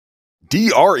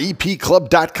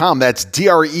DREPclub.com. That's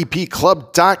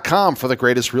DREPclub.com for the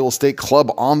greatest real estate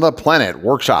club on the planet.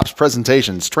 Workshops,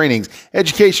 presentations, trainings,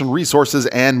 education, resources,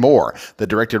 and more. The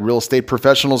Directed Real Estate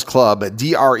Professionals Club at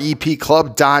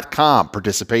DREPclub.com.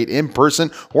 Participate in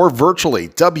person or virtually.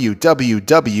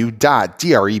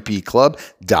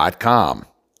 www.DREPclub.com.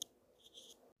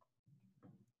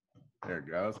 There it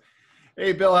goes.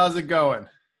 Hey, Bill, how's it going?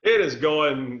 It is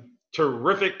going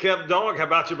terrific, Kev Dog. How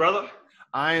about you, brother?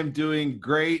 I am doing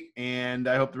great, and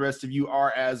I hope the rest of you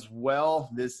are as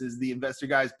well. This is the Investor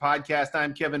Guys podcast.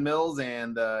 I'm Kevin Mills,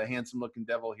 and the handsome-looking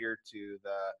devil here to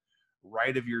the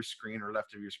right of your screen or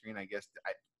left of your screen. I guess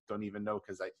I don't even know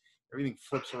because everything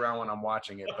flips around when I'm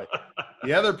watching it. But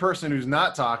the other person who's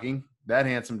not talking, that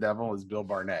handsome devil, is Bill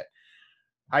Barnett.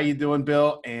 How you doing,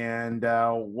 Bill? And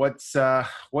what's there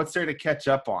to catch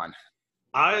up on?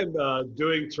 I am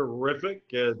doing terrific,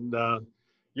 and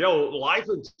life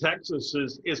in Texas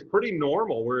is pretty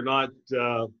normal. We're not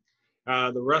the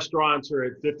restaurants are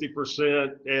at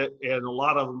 50%, and a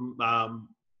lot of them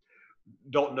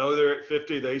don't know they're at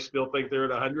 50. They still think they're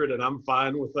at 100, and I'm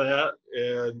fine with that.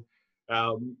 And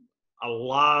a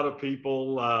lot of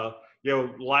people,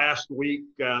 last week,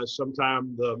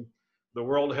 sometime the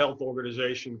World Health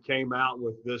Organization came out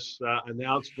with this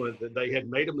announcement that they had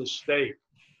made a mistake.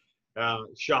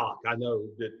 Shock. I know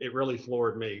that it really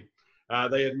floored me.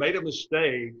 They had made a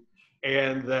mistake,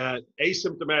 and that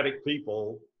asymptomatic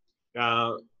people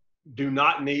do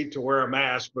not need to wear a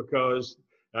mask because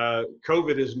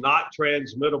COVID is not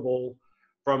transmittable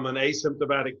from an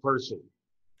asymptomatic person,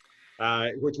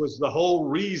 which was the whole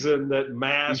reason that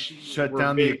masks shut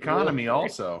down the economy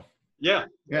also. Yeah.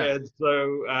 And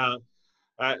so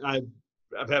I've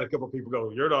had a couple of people go,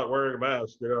 "You're not wearing a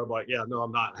mask." I'm like, "Yeah, no,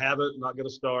 I'm not. Haven't. Not going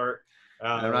to start."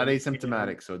 I'm not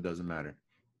asymptomatic, so it doesn't matter.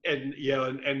 And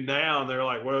and now they're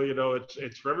like, "Well,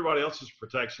 it's for everybody else's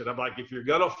protection." I'm like, if you're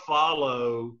going to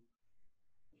follow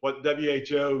what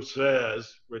WHO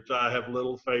says, which I have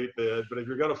little faith in, but if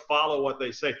you're going to follow what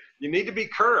they say, you need to be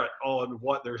current on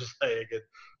what they're saying. And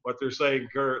what they're saying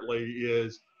currently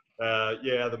is,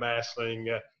 the mask thing.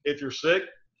 If you're sick,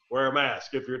 wear a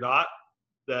mask. If you're not,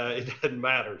 it doesn't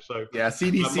matter. So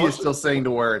CDC is still saying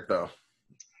to wear it though.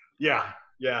 Yeah,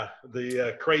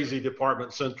 the crazy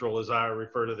Department Central, as I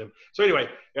refer to them. So anyway,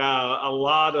 a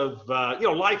lot of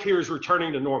life here is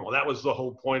returning to normal. That was the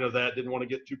whole point of that. Didn't want to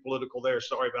get too political there.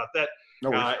 Sorry about that.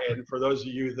 No and for those of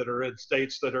you that are in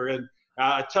states that are in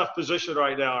a tough position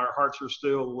right now, our hearts are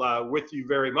still with you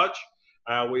very much.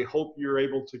 We hope you're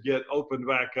able to get opened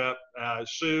back up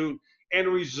soon and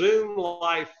resume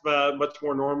life much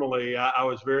more normally. I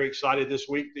was very excited this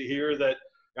week to hear that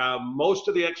most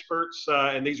of the experts,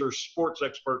 and these are sports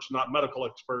experts, not medical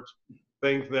experts,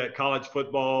 think that college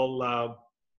football,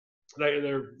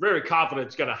 they're very confident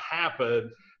it's going to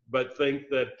happen, but think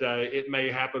that it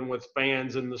may happen with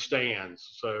fans in the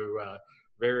stands. So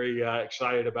very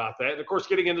excited about that. And, of course,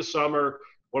 getting into summer,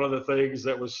 one of the things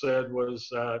that was said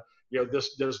was,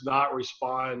 this does not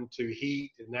respond to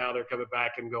heat. And now they're coming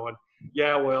back and going,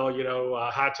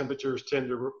 high temperatures tend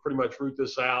to pretty much root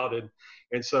this out.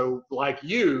 And so like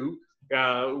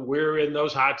we're in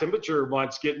those high temperature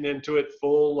months getting into it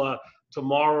full.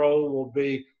 Tomorrow will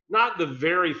be not the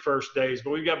very first days,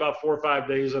 but we've got about 4 or 5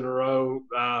 days in a row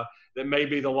that may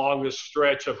be the longest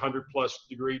stretch of 100+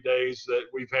 degree days that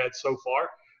we've had so far.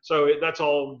 So that's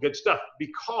all good stuff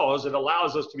because it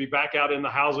allows us to be back out in the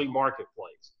housing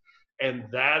marketplace.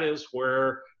 And that is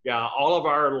where all of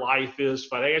our life is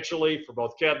financially for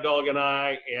both Kev Dog and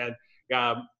I. And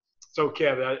so,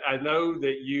 Kev, I know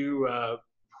that you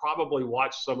probably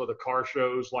watch some of the car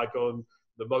shows like on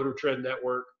the Motor Trend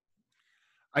Network.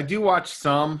 I do watch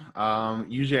some.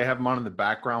 Usually I have them on in the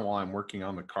background while I'm working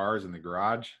on the cars in the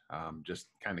garage, just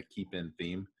kind of keep in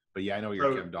theme. But, I know where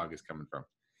your Kev Dog is coming from.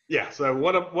 Yeah, so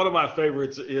one of my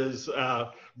favorites is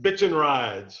Bitchin'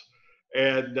 Rides.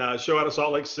 And show out of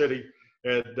Salt Lake City,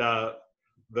 and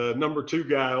the number 2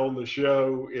 guy on the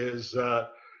show is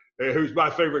who's my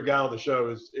favorite guy on the show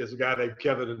is a guy named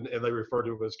Kevin, and they refer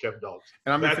to him as Kev Dogs.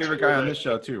 And I'm your favorite guy on this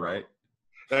show too, right?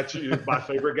 That's my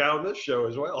favorite guy on this show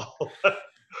as well.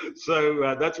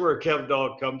 So that's where Kev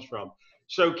Dog comes from.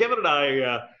 So Kevin and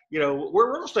I,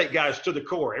 we're real estate guys to the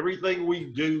core. Everything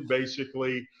we do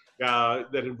basically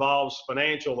that involves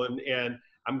financial, and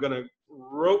I'm going to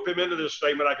rope him into this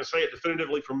statement. I can say it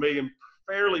definitively for me and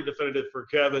fairly definitive for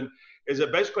Kevin, is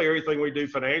that basically everything we do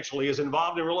financially is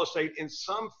involved in real estate in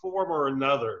some form or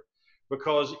another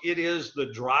because it is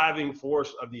the driving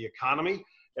force of the economy.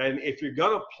 And if you're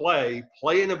going to play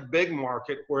in a big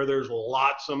market where there's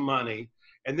lots of money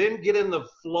and then get in the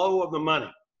flow of the money.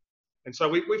 And so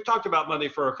we've talked about money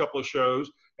for a couple of shows.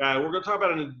 We're going to talk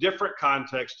about it in a different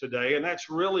context today, and that's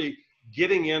really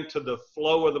getting into the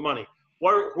flow of the money.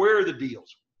 Where are the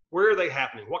deals? Where are they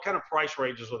happening? What kind of price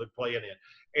ranges are they playing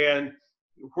in? And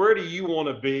where do you want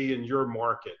to be in your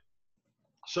market?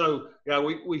 So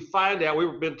we find out,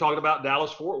 we've been talking about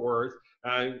Dallas-Fort Worth,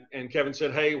 and Kevin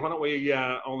said, hey, why don't we,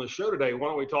 on the show today, why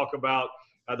don't we talk about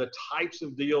the types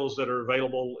of deals that are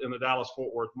available in the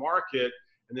Dallas-Fort Worth market,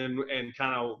 and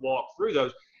kind of walk through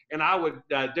those. And I would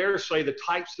dare say the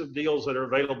types of deals that are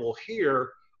available here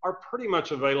are pretty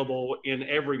much available in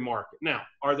every market. Now,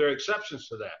 are there exceptions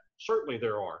to that? Certainly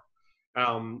there are.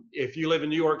 If you live in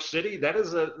New York City,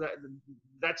 that's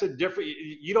a different,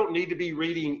 you don't need to be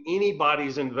reading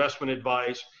anybody's investment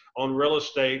advice on real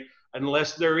estate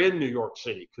unless they're in New York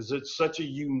City, because it's such a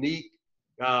unique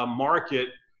market,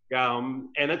 and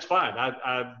it's fine.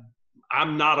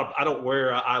 I don't wear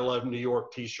a I love New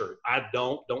York t-shirt. I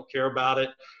don't care about it.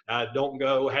 Don't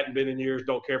go, hadn't been in years,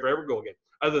 don't care if I ever go again.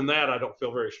 Other than that, I don't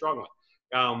feel very strongly.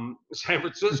 San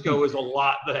Francisco is a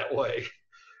lot that way.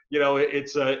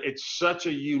 It's such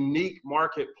a unique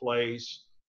marketplace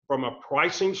from a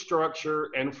pricing structure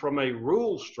and from a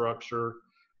rule structure.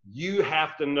 You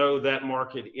have to know that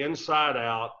market inside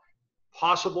out.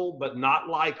 Possible, but not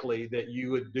likely that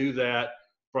you would do that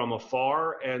from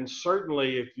afar. And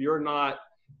certainly if you're not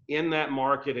in that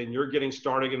market and you're getting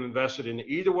started and invested in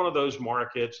either one of those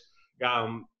markets,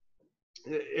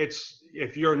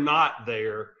 if you're not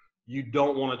there, you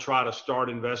don't want to try to start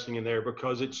investing in there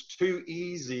because it's too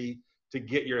easy to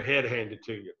get your head handed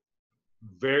to you.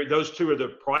 Those two are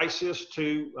the priciest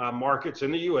two markets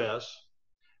in the U.S.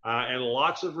 And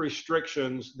lots of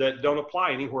restrictions that don't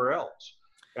apply anywhere else.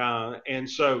 And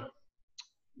so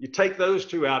you take those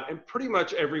two out, and pretty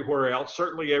much everywhere else,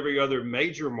 certainly every other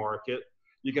major market,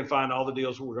 you can find all the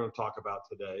deals we're going to talk about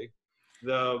today.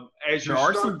 There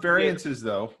are some variances,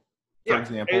 though. For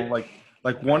example,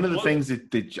 like one of the things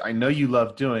that I know you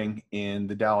love doing in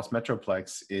the Dallas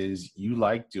Metroplex is you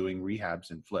like doing rehabs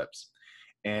and flips.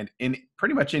 And in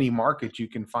pretty much any market, you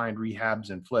can find rehabs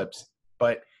and flips.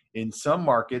 But in some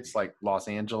markets like Los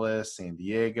Angeles, San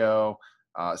Diego,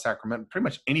 Sacramento, pretty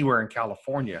much anywhere in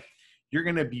California, you're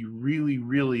going to be really,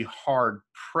 really hard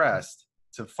pressed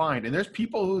to find. And there's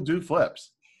people who do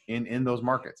flips in those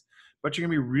markets, but you're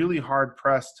going to be really hard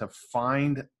pressed to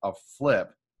find a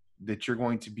flip that you're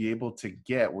going to be able to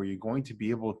get, where you're going to be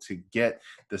able to get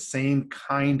the same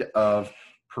kind of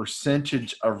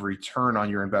percentage of return on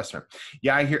your investment.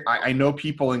 Yeah, I know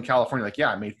people in California like, yeah,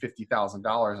 I made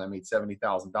 $50,000, I made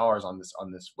 $70,000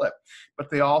 on this flip, but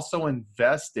they also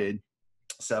invested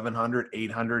 $700,000,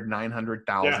 $800,000,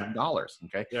 $900,000.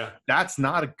 Okay, that's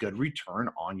not a good return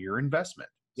on your investment.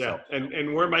 Yeah, so,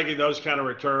 and we're making those kind of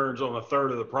returns on a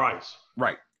third of the price.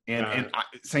 Right. And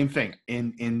same thing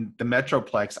in the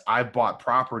Metroplex, I bought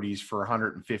properties for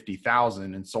 $150,000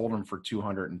 and sold them for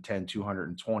 $210,000,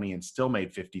 $220,000 and still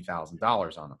made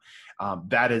 $50,000 on them.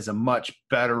 That is a much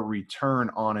better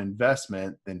return on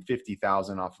investment than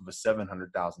 $50,000 off of a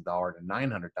 $700,000 to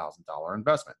 $900,000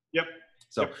 investment. Yep.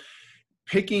 So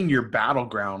picking your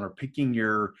battleground, or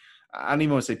I don't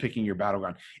even want to say picking your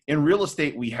battleground. In real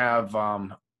estate, we have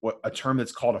a term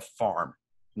that's called a farm.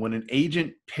 When an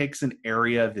agent picks an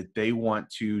area that they want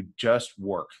to just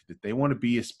work, that they want to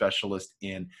be a specialist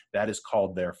in, that is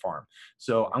called their farm.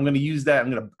 So I'm going to use that.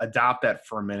 I'm going to adopt that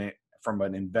for a minute from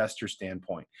an investor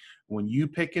standpoint. When you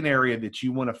pick an area that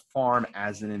you want to farm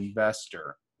as an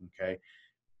investor, okay,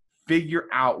 figure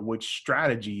out which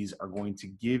strategies are going to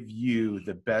give you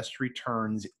the best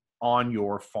returns on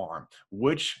your farm.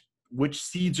 Which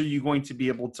seeds are you going to be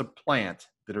able to plant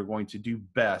that are going to do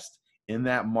best in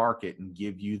that market and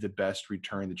give you the best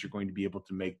return that you're going to be able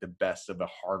to make the best of a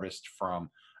harvest from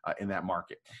in that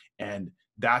market. And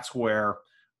that's where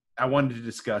I wanted to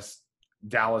discuss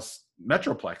Dallas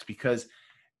Metroplex, because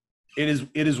it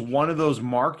is one of those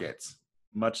markets,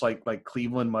 much like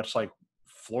Cleveland, much like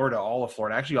Florida, all of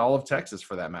Florida, actually all of Texas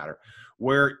for that matter,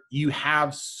 where you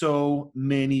have so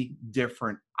many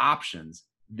different options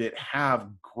that have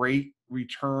great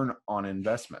return on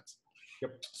investments.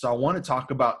 Yep. So I want to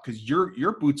talk about, because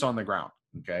your boots on the ground.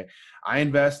 Okay. I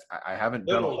invest. I haven't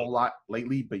done a whole lot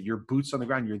lately, but your boots on the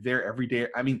ground, you're there every day.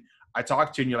 I mean, I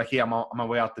talk to you and you're like, hey, I'm on my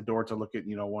way out the door to look at, a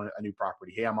new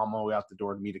property. Hey, I'm on my way out the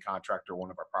door to meet a contractor, one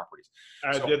of our properties.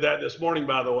 I did that this morning,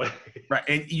 by the way. Right.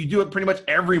 And you do it pretty much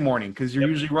every morning, because you're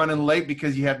usually running late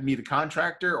because you have to meet a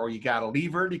contractor, or you got to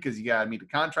leave early because you got to meet a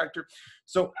contractor.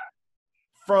 So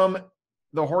from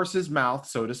the horse's mouth,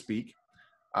 so to speak,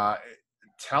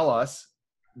 tell us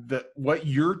what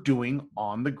you're doing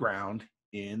on the ground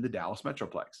in the Dallas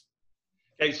Metroplex.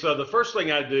 Okay, so the first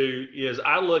thing I do is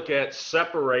I look at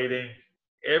separating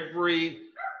every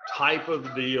type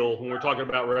of deal when we're talking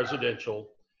about residential,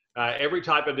 every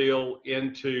type of deal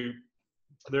into,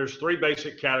 there's three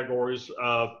basic categories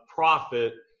of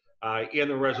profit in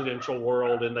the residential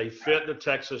world, and they fit the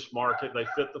Texas market, they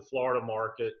fit the Florida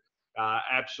market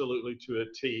absolutely to a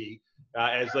T,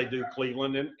 as they do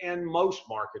Cleveland and most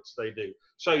markets they do.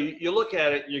 So you look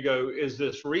at it, you go, is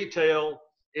this retail?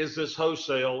 Is this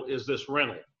wholesale? Is this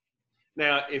rental?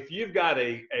 Now, if you've got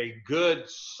a good,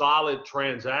 solid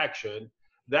transaction,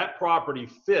 that property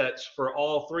fits for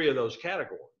all three of those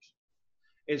categories.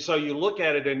 And so you look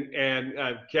at it, and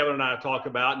Kevin and I talk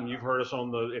about, and you've heard us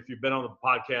if you've been on the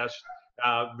podcast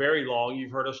very long,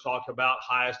 you've heard us talk about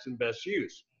highest and best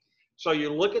use. So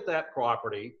you look at that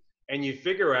property and you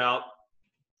figure out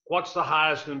what's the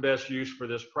highest and best use for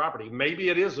this property. Maybe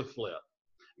it is a flip,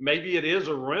 maybe it is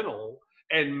a rental,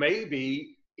 and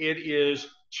maybe it is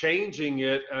changing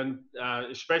it, and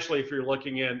especially if you're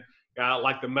looking in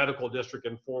like the medical district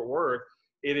in Fort Worth,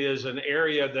 it is an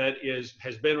area that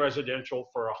has been residential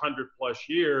for 100+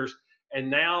 years, and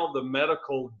now the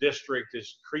medical district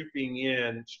is creeping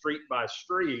in street by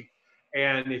street.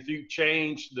 And if you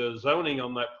change the zoning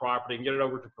on that property and get it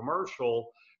over to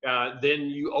commercial, then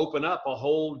you open up a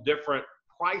whole different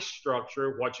price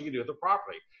structure of what you can do with the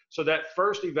property. So that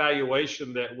first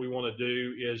evaluation that we want to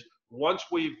do is, once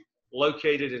we've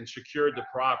located and secured the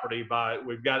property,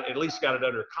 we've got at least got it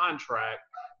under contract,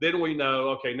 then we know,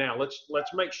 okay, now let's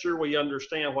make sure we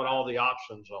understand what all the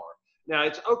options are. Now,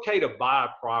 it's okay to buy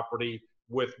a property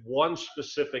with one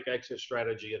specific exit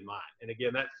strategy in mind. And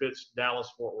again, that fits Dallas,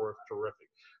 Fort Worth, terrific.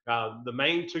 The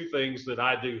main two things that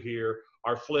I do here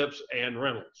are flips and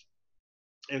rentals.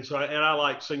 And so, I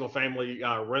like single family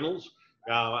rentals.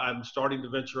 I'm starting to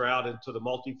venture out into the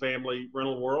multifamily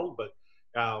rental world, but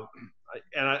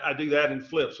I do that in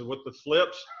flips. And with the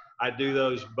flips, I do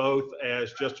those both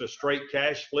as just a straight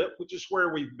cash flip, which is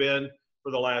where we've been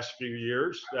for the last few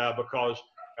years because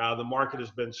the market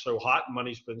has been so hot,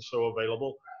 money's been so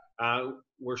available.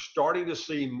 We're starting to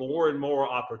see more and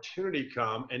more opportunity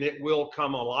come, and it will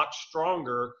come a lot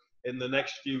stronger in the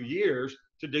next few years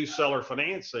to do seller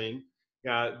financing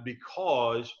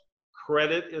because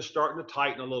credit is starting to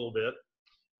tighten a little bit.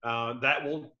 That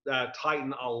will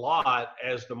tighten a lot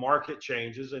as the market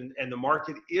changes, and the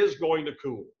market is going to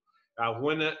cool.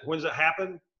 When's it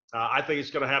happen? I think it's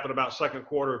going to happen about second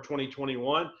quarter of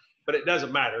 2021, but it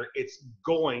doesn't matter. It's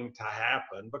going to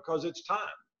happen because it's time.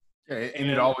 Yeah, and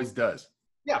it always does.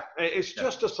 Yeah, it's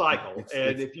just a cycle.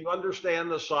 If you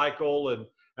understand the cycle, and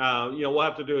we'll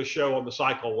have to do a show on the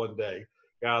cycle one day,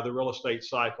 the real estate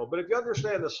cycle. But if you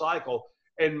understand the cycle,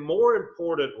 and more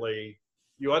importantly,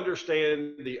 you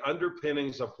understand the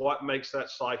underpinnings of what makes that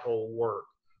cycle work.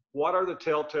 What are the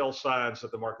telltale signs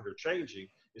that the market is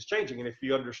changing? And if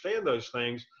you understand those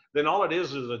things, then all it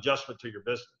is an adjustment to your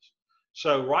business.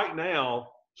 So right now,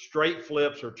 straight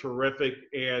flips are terrific,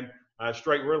 and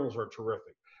straight rentals are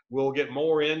terrific. We'll get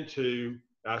more into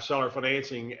seller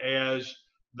financing as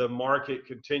the market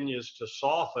continues to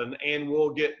soften, and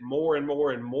we'll get more and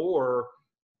more and more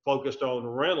focused on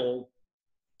rental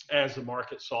as the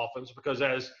market softens, because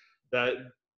as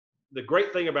the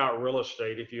great thing about real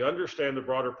estate, if you understand the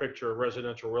broader picture of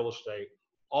residential real estate,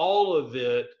 all of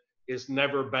it is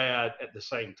never bad at the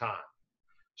same time.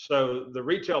 So the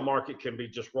retail market can be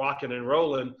just rocking and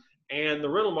rolling, and the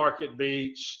rental market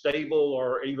be stable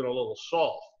or even a little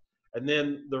soft. And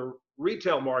then the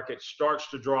retail market starts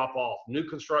to drop off. New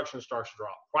construction starts to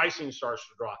drop. Pricing starts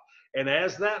to drop. And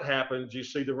as that happens, you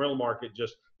see the rental market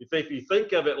if you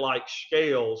think of it like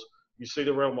scales, you see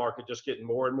the rental market just getting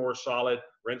more and more solid.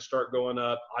 Rents start going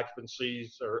up.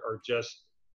 Occupancies are just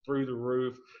through the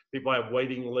roof. People have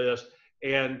waiting lists.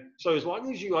 And so as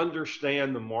long as you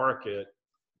understand the market,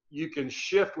 you can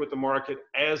shift with the market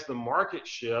as the market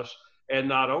shifts, and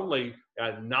not only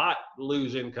not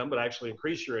lose income, but actually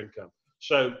increase your income.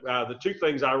 So the two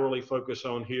things I really focus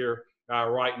on here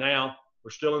right now, we're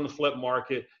still in the flip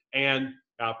market, and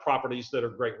properties that are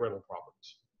great rental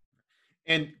properties.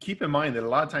 And keep in mind that a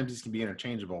lot of times these can be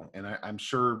interchangeable, and I'm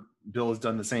sure Bill has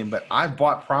done the same, but I've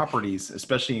bought properties,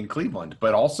 especially in Cleveland,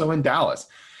 but also in Dallas,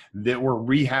 that were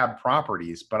rehab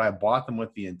properties, but I bought them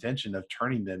with the intention of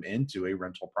turning them into a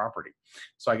rental property.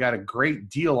 So I got a great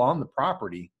deal on the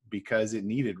property because it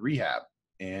needed rehab,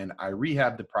 and I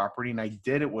rehabbed the property, and I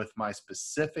did it with my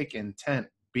specific intent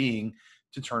being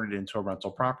to turn it into a rental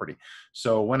property.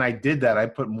 So when I did that, I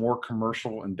put more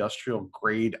commercial industrial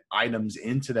grade items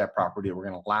into that property that were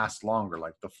going to last longer,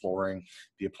 like the flooring,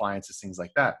 the appliances, things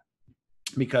like that.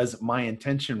 because my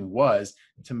intention was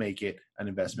to make it an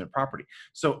investment property.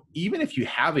 So even if you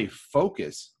have a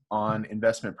focus on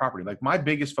investment property, like my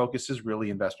biggest focus is really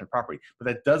investment property, but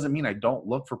that doesn't mean I don't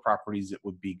look for properties that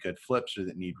would be good flips or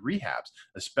that need rehabs,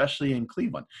 especially in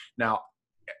Cleveland. Now,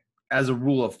 as a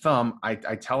rule of thumb, I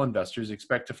tell investors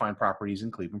expect to find properties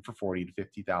in Cleveland for $40,000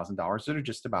 to $50,000 that are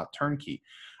just about turnkey.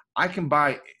 I can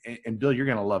buy, and Bill, you're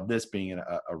going to love this being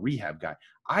a rehab guy.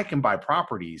 I can buy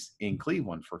properties in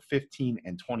Cleveland for $15,000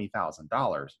 and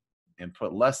 $20,000 and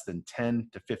put less than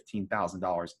 $10,000 to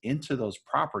 $15,000 into those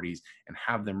properties and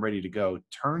have them ready to go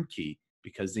turnkey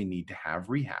because they need to have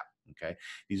rehab. Okay.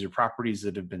 These are properties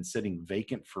that have been sitting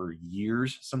vacant for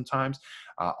years. Sometimes,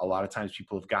 a lot of times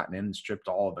people have gotten in and stripped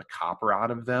all of the copper out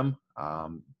of them.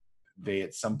 They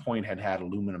at some point had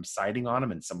aluminum siding on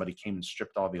them, and somebody came and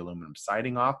stripped all the aluminum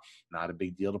siding off. Not a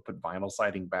big deal to put vinyl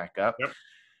siding back up.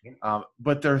 Yep.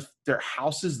 But they're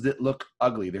houses that look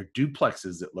ugly. They're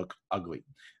duplexes that look ugly.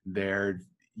 They're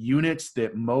units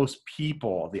that most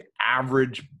people, the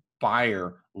average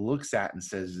buyer, looks at and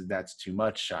says, that's too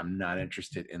much, I'm not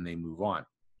interested, and they move on.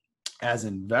 As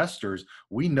investors,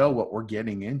 we know what we're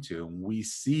getting into, and we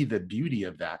see the beauty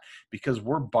of that because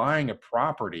we're buying a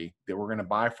property that we're going to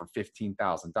buy for $15,000.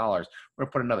 We're going to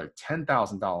put another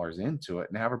 $10,000 into it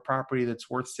and have a property that's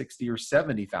worth $60,000 or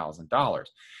 $70,000.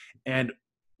 And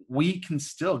we can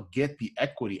still get the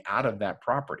equity out of that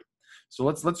property. So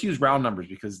let's use round numbers,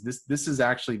 because this is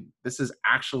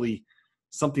actually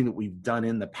something that we've done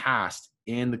in the past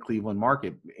in the Cleveland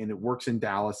market, and it works in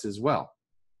Dallas as well.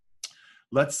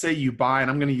 Let's say you buy, and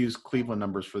I'm going to use Cleveland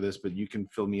numbers for this, but you can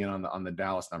fill me in on the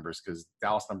Dallas numbers, because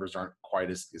Dallas numbers aren't quite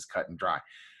as cut and dry.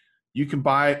 You can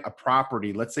buy a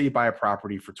property. Let's say you buy a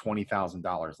property for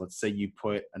 $20,000. Let's say you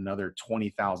put another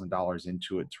 $20,000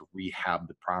 into it to rehab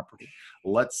the property.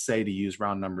 Let's say, to use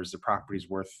round numbers, the property's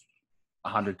worth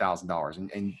 $100,000.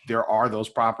 And there are those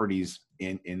properties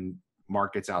in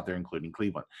markets out there, including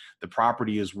Cleveland. The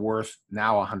property is worth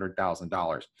now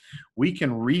 $100,000. We can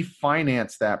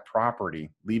refinance that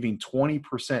property, leaving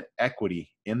 20%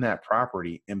 equity in that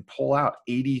property, and pull out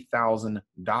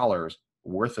 $80,000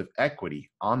 worth of equity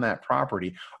on that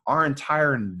property. Our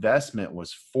entire investment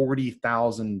was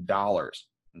 $40,000.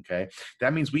 Okay.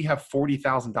 That means we have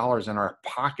 $40,000 in our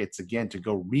pockets again to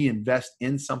go reinvest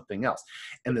in something else.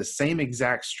 And the same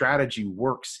exact strategy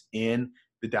works in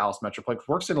the Dallas Metroplex,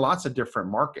 works in lots of different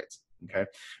markets. Okay.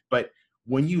 But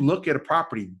when you look at a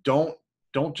property, don't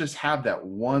just have that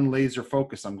one laser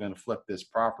focus, I'm going to flip this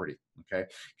property. Okay.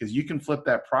 Because you can flip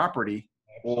that property,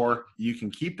 or you can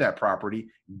keep that property,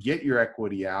 get your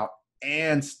equity out,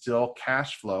 and still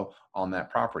cash flow on that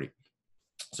property.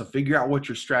 So figure out what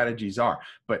your strategies are.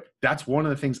 But that's one of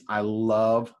the things I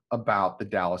love about the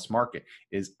Dallas market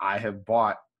is I have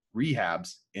bought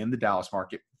rehabs in the Dallas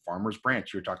market. Farmers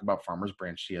Branch, you were talking about Farmers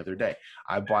Branch the other day.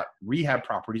 I bought rehab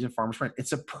properties in Farmers Branch.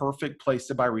 It's a perfect place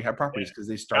to buy rehab properties because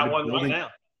they started building. Right now.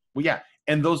 Well, yeah.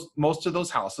 And most of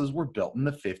those houses were built in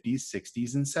the 50s,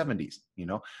 60s, and 70s,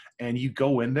 and you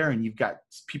go in there and you've got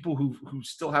people who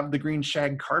still have the green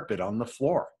shag carpet on the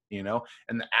floor, and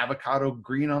the avocado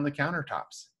green on the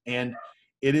countertops. And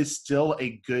it is still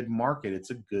a good market.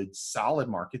 It's a good, solid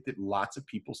market that lots of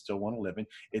people still want to live in.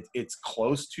 It's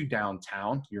close to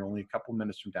downtown. You're only a couple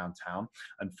minutes from downtown.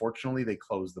 Unfortunately, they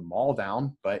closed the mall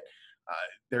down, but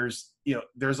there's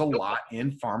a lot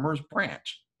in Farmers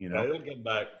Branch. It'll come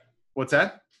back. What's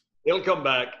that? It'll come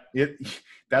back.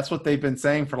 That's what they've been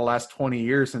saying for the last 20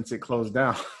 years since it closed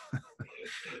down.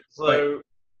 So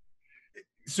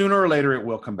sooner or later, it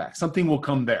will come back. Something will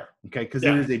come there, okay? Because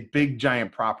it is a big,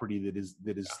 giant property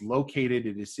that is located,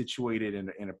 it is situated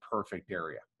in a perfect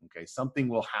area, okay? Something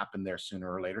will happen there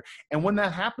sooner or later. And when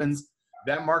that happens,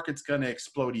 that market's going to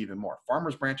explode even more.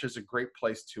 Farmers Branch is a great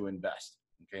place to invest.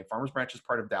 Okay, Farmers Branch is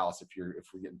part of Dallas. If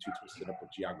we're getting too twisted up with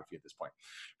geography at this point,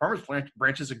 Farmers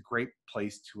Branch is a great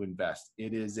place to invest.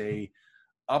 It is a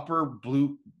upper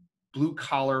blue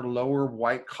collar, lower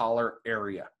white collar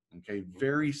area. Okay,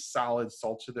 very solid,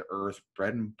 salt to the earth,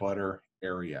 bread and butter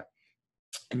area.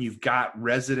 And you've got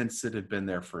residents that have been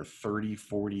there for 30,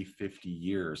 40, 50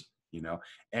 years.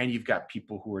 And you've got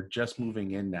people who are just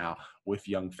moving in now with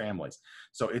young families.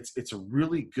 So it's a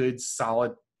really good,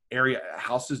 solid area.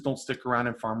 Houses don't stick around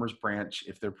in Farmers Branch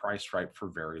if they're priced right for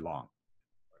very long.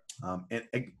 And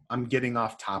I'm getting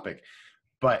off topic,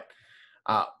 but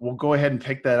we'll go ahead and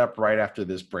pick that up right after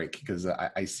this break, because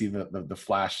I see the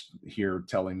flash here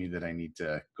telling me that I need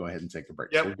to go ahead and take a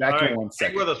break. Yep. So back in 1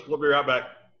 second. Stay with us. We'll be right back.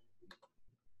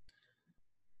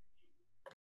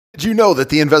 Did you know that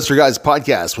the Investor Guys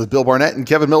podcast with Bill Barnett and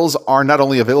Kevin Mills are not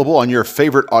only available on your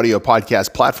favorite audio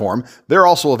podcast platform, they're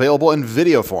also available in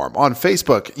video form on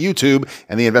Facebook, YouTube,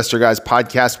 and the Investor Guys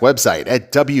podcast website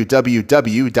at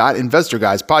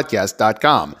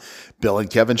www.investorguyspodcast.com. Bill and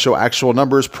Kevin show actual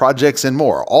numbers, projects, and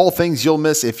more. All things you'll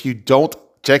miss if you don't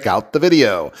check out the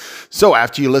video. So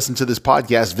after you listen to this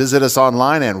podcast, visit us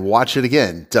online and watch it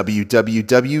again,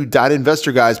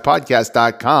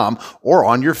 www.investorguyspodcast.com, or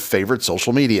on your favorite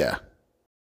social media.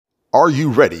 Are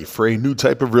you ready for a new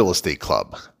type of real estate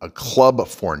club? A club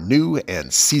for new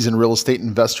and seasoned real estate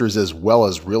investors as well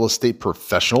as real estate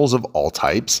professionals of all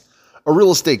types? A real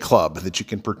estate club that you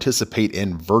can participate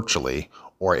in virtually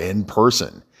or in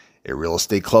person. A real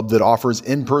estate club that offers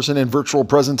in-person and virtual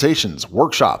presentations,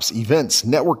 workshops, events,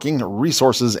 networking,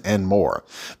 resources, and more.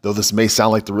 Though this may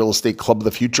sound like the real estate club of the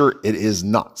future, it is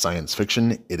not science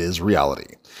fiction, it is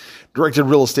reality. Directed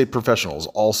Real Estate Professionals,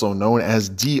 also known as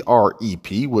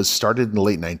DREP, was started in the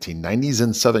late 1990s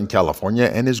in Southern California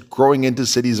and is growing into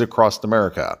cities across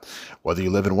America. Whether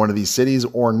you live in one of these cities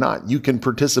or not, you can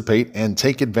participate and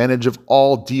take advantage of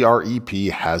all DREP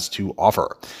has to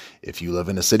offer. If you live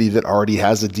in a city that already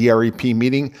has a DREP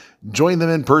meeting, join them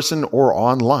in person or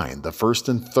online the first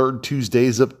and third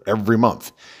Tuesdays of every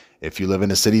month. If you live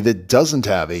in a city that doesn't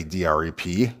have a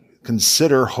DREP,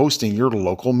 consider hosting your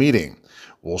local meeting.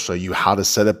 We'll show you how to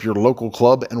set up your local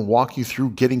club and walk you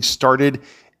through getting started,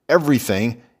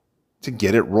 everything to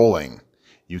get it rolling.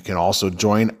 You can also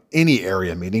join any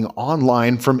area meeting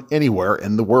online from anywhere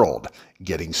in the world.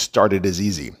 Getting started is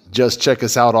easy. Just check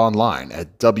us out online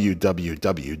at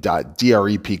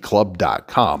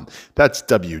www.drepclub.com. That's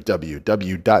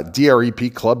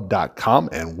www.drepclub.com,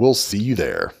 and we'll see you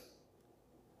there.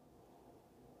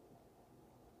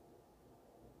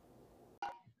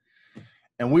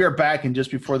 And we are back, and just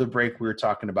before the break, we were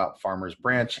talking about Farmers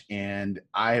Branch, and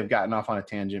I have gotten off on a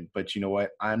tangent, but you know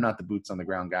what? I'm not the boots on the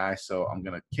ground guy, so I'm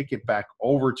going to kick it back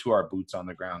over to our boots on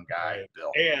the ground guy,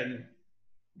 Bill. And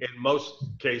in most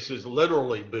cases,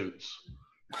 literally boots.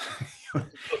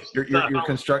 your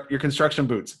construction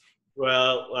boots.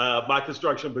 Well, my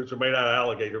construction boots are made out of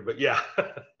alligator, but yeah.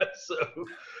 So,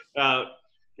 and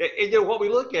what we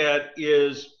look at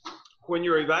is when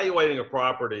you're evaluating a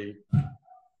property,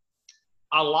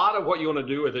 a lot of what you want to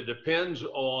do with it depends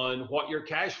on what your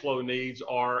cash flow needs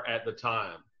are at the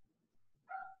time.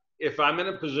 If I'm in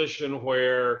a position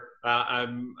where I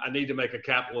need to make a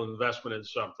capital investment in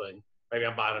something, maybe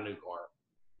I'm buying a new car,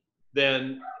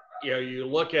 then you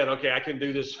look at, okay, I can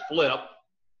do this flip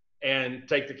and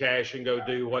take the cash and go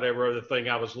do whatever other thing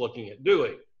I was looking at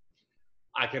doing.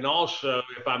 I can also,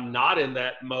 if I'm not in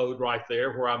that mode right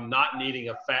there where I'm not needing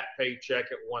a fat paycheck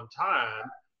at one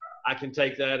time, I can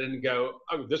take that and go,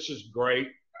 oh, this is great.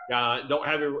 Don't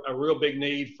have a real big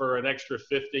need for an extra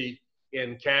 50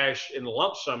 in cash, in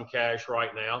lump sum cash right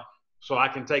now. So I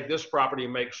can take this property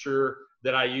and make sure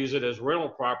that I use it as rental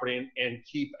property and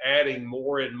keep adding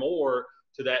more and more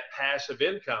to that passive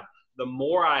income. The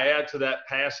more I add to that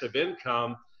passive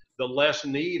income, the less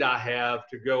need I have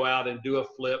to go out and do a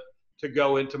flip to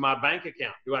go into my bank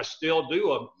account. Do I still do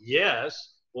them?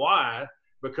 Yes. Why?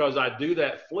 Because I do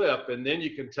that flip, and then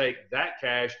you can take that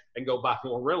cash and go buy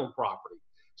more rental property.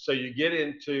 So you get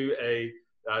into a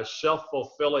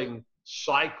self-fulfilling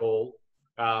cycle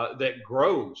that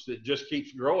grows, that just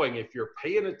keeps growing. If you're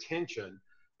paying attention,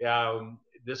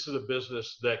 this is a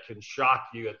business that can shock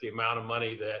you at the amount of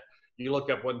money that you look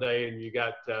up one day and you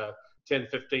got 10,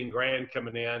 15 grand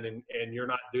coming in and you're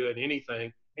not doing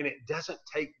anything. And it doesn't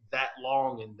take that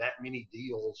long and that many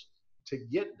deals to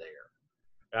get there.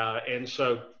 And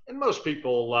most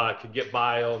people can get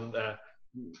by on,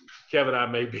 Kevin and I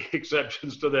may be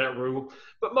exceptions to that rule,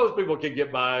 but most people can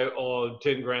get by on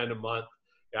 10 grand a month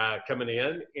coming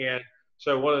in. And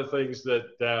so one of the things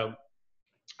that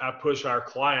I push our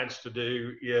clients to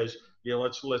do is,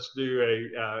 let's do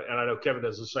and I know Kevin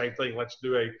does the same thing, let's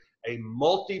do a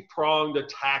multi-pronged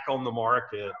attack on the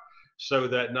market so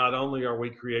that not only are we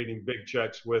creating big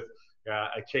checks with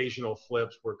occasional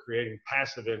flips, we're creating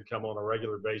passive income on a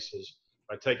regular basis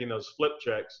by taking those flip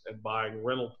checks and buying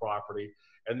rental property.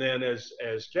 And then as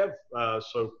Kev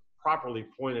so properly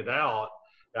pointed out,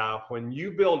 when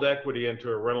you build equity into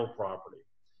a rental property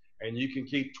and you can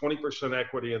keep 20%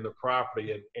 equity in the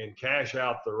property and cash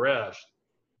out the rest,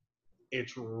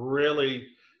 it's really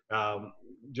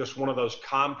just one of those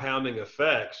compounding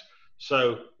effects.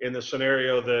 So in the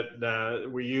scenario that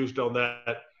we used on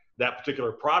that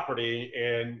particular property,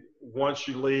 and once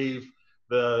you leave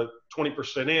the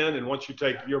 20% in, and once you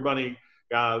take your money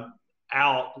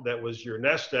out, that was your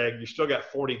nest egg, you still got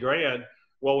 40 grand.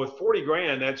 Well, with 40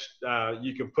 grand, that's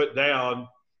you can put down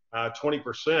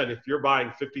 20%. If you're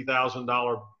buying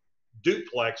 $50,000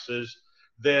 duplexes,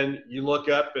 then you look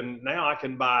up and now I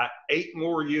can buy 8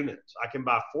 more units. I can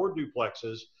buy 4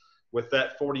 duplexes with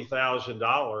that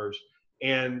 $40,000,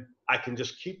 and I can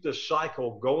just keep this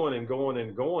cycle going and going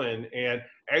and going. And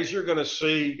as you're going to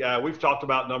see, we've talked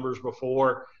about numbers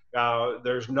before.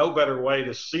 There's no better way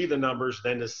to see the numbers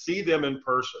than to see them in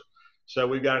person. So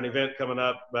we've got an event coming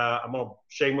up. I'm going to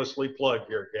shamelessly plug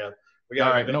here, Kev. We got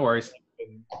all right, no worries.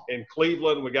 In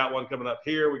Cleveland. We got one coming up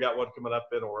here. We got one coming up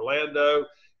in Orlando.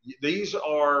 These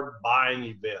are buying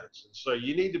events. And so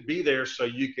you need to be there so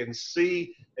you can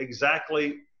see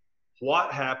exactly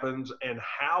what happens and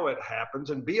how it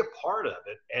happens and be a part of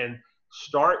it and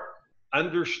start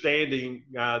understanding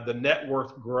the net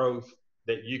worth growth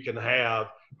that you can have,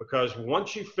 because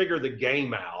once you figure the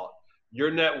game out,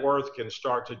 your net worth can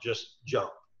start to just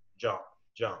jump.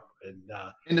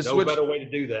 And no better way to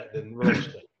do that than real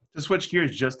estate. To switch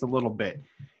gears just a little bit,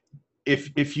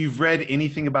 if you've read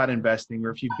anything about investing, or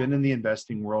if you've been in the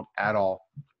investing world at all,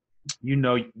 you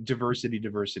know diversity.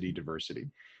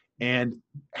 And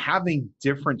having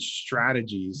different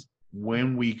strategies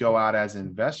when we go out as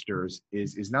investors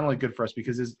is not only good for us,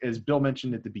 because as Bill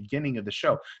mentioned at the beginning of the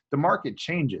show, the market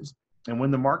changes. And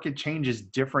when the market changes,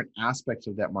 different aspects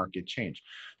of that market change.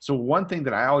 So one thing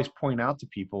that I always point out to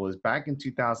people is back in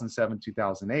 2007,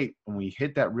 2008, when we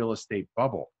hit that real estate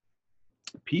bubble,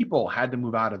 people had to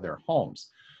move out of their homes.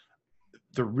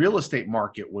 The real estate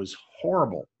market was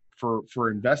horrible for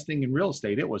investing in real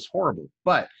estate. It was horrible.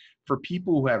 But for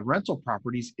people who had rental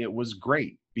properties, it was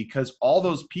great, because all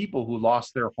those people who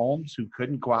lost their homes, who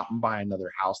couldn't go out and buy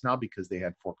another house now because they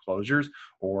had foreclosures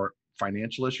or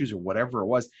financial issues or whatever it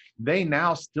was, they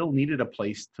now still needed a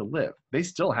place to live. They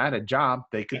still had a job.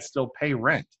 They could still pay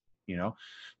rent, you know?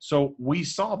 So we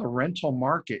saw the rental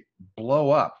market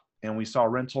blow up, and we saw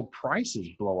rental prices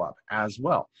blow up as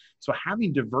well. So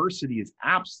having diversity is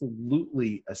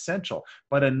absolutely essential.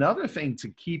 But another thing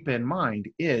to keep in mind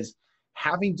is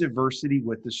having diversity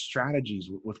with the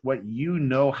strategies, with what you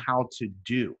know how to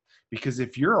do. Because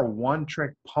if you're a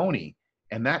one-trick pony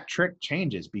and that trick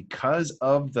changes because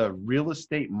of the real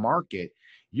estate market,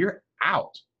 you're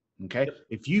out. Okay.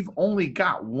 If you've only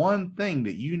got one thing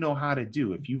that you know how to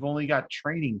do, if you've only got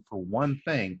training for one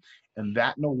thing, and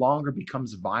that no longer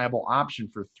becomes a viable option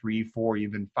for 3, 4,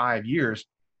 even 5 years,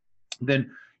 then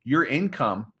your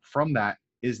income from that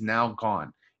is now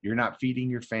gone. You're not feeding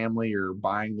your family or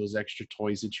buying those extra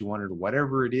toys that you wanted, or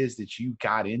whatever it is that you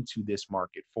got into this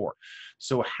market for.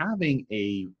 So having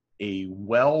a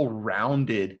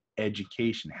well-rounded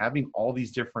education, having all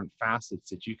these different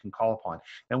facets that you can call upon.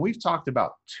 And we've talked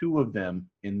about 2 of them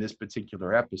in this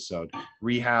particular episode,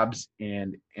 rehabs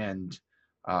and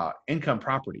income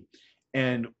property.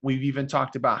 And we've even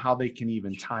talked about how they can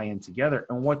even tie in together.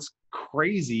 And what's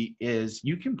crazy is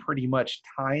you can pretty much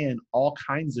tie in all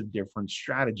kinds of different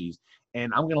strategies.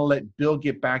 And I'm going to let Bill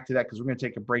get back to that, because we're going to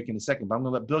take a break in a second. But I'm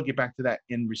going to let Bill get back to that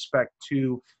in respect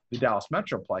to the Dallas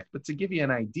Metroplex. But to give you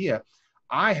an idea,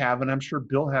 I have, and I'm sure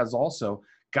Bill has also,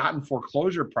 gotten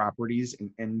foreclosure properties.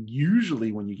 And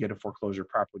usually when you get a foreclosure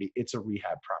property, it's a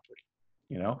rehab property,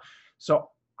 you know? So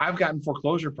I've gotten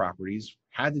foreclosure properties,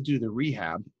 had to do the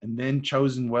rehab, and then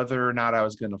chosen whether or not I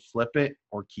was going to flip it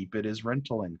or keep it as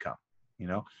rental income. You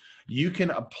know, you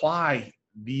can apply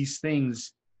these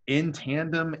things in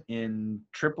tandem, in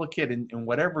triplicate, and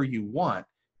whatever you want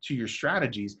to your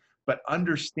strategies, but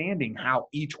understanding how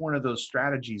each one of those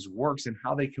strategies works and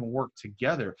how they can work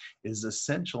together is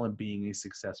essential in being a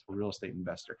successful real estate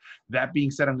investor. That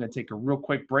being said, I'm going to take a real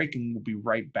quick break, and we'll be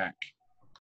right back.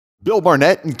 Bill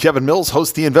Barnett and Kevin Mills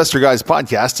host the Investor Guys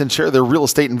podcast and share their real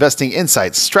estate investing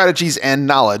insights, strategies, and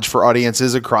knowledge for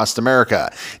audiences across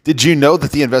America. Did you know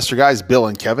that the Investor Guys, Bill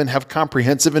and Kevin, have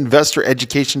comprehensive investor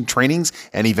education trainings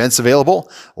and events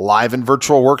available? Live and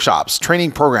virtual workshops,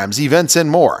 training programs, events, and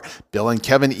more. Bill and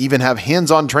Kevin even have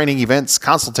hands-on training events,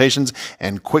 consultations,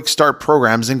 and quick start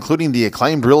programs, including the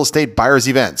acclaimed real estate buyers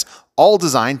events, all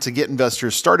designed to get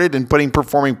investors started in putting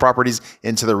performing properties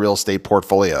into their real estate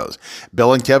portfolios.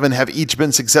 Bill and Kevin have each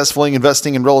been successfully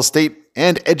investing in real estate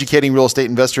and educating real estate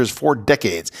investors for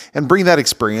decades, and bring that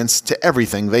experience to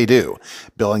everything they do.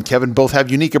 Bill and Kevin both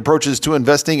have unique approaches to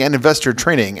investing and investor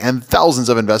training, and thousands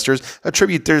of investors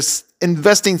attribute their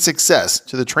investing success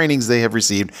to the trainings they have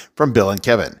received from Bill and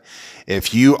Kevin.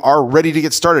 If you are ready to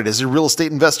get started as a real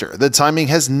estate investor, the timing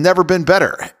has never been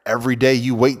better. Every day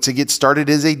you wait to get started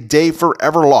is a day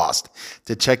forever lost.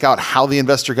 To check out how the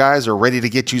Investor Guys are ready to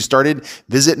get you started,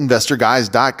 visit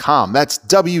investorguys.com. That's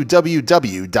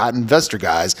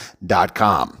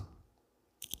www.investorguys.com.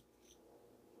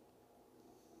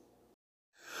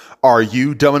 Are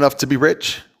you dumb enough to be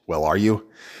rich? Well, are you?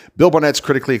 Bill Barnett's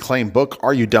critically acclaimed book,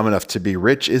 Are You Dumb Enough to Be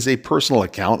Rich?, is a personal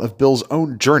account of Bill's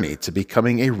own journey to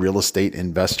becoming a real estate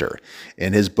investor.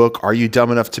 In his book, Are You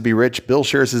Dumb Enough to Be Rich?, Bill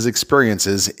shares his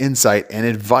experiences, insight, and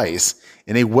advice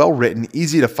in a well-written,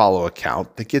 easy-to-follow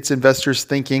account that gets investors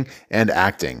thinking and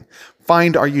acting.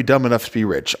 Find Are You Dumb Enough to Be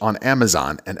Rich on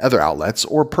Amazon and other outlets,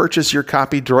 or purchase your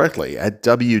copy directly at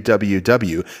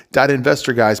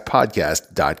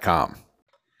www.investorguyspodcast.com.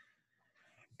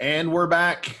 And we're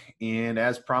back. And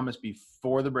as promised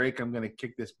before the break, I'm going to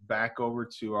kick this back over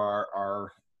to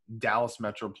our Dallas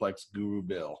Metroplex guru,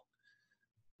 Bill.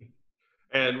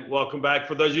 And welcome back.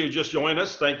 For those of you who just joined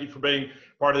us, thank you for being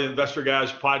part of the Investor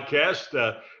Guys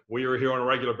podcast. We are here on a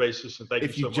regular basis, and thank you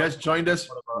so much. If you just joined us,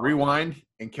 rewind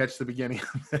and catch the beginning of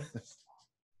this.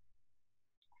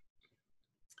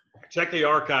 Check the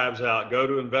archives out. Go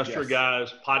to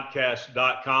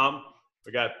investorguyspodcast.com.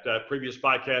 We got previous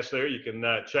podcasts there. You can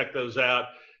check those out.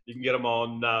 You can get them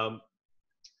on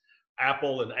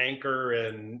Apple and Anchor,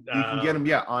 and you can get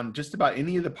them, on just about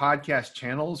any of the podcast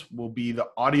channels. Will be the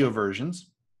audio versions,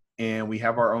 and we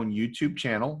have our own YouTube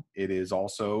channel. It is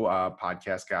also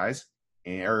Podcast Guys,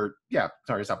 it's not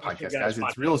Podcast Guys.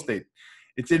 It's Real Estate.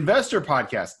 It's Investor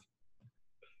Podcast.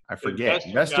 I forget.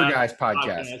 Investor Guys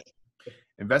Podcast.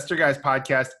 Investor Guys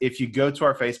Podcast. If you go to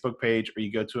our Facebook page or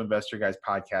you go to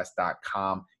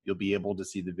investorguyspodcast.com, you'll be able to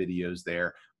see the videos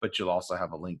there, but you'll also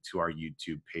have a link to our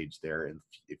YouTube page there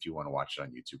if you want to watch it on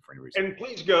YouTube for any reason. And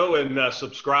please go and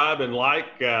subscribe and like.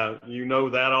 You know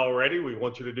that already. We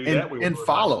want you to do that. And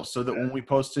follow so that when we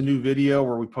post a new video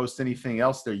or we post anything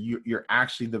else there, you're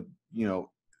actually the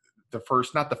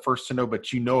first, not the first to know,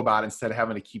 but you know about it instead of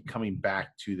having to keep coming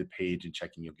back to the page and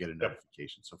checking. You'll get a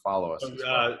notification. So follow us.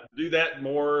 So, do that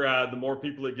more. The more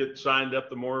people that get signed up,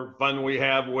 the more fun we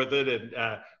have with it. And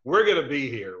we're going to be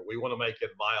here. We want to make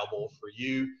it viable for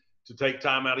you to take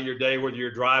time out of your day, whether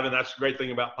you're driving. That's the great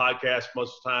thing about podcasts.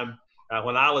 Most of the time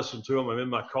when I listen to them, I'm in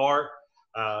my car.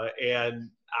 And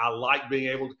I like being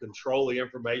able to control the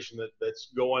information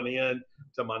that's going in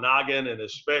to my noggin, and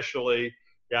especially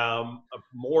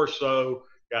more so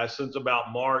since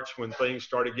about March when things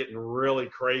started getting really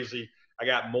crazy. I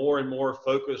got more and more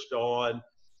focused on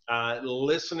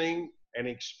listening and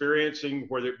experiencing,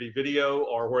 whether it be video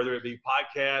or whether it be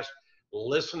podcast,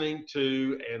 listening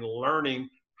to and learning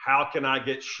how can I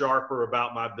get sharper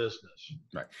about my business.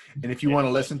 Right. And if you want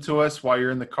to listen to us while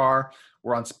you're in the car,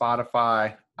 we're on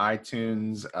Spotify,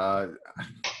 iTunes,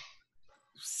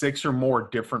 6 or more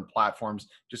different platforms.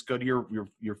 Just go to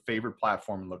your favorite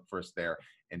platform and look for us there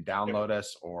and download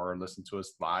us or listen to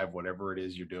us live, whatever it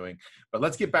is you're doing. But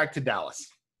let's get back to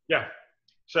Dallas. Yeah.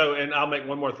 So, and I'll make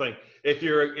one more thing. If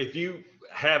you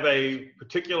have a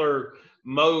particular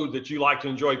mode that you like to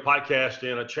enjoy podcast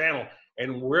in a channel,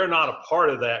 and we're not a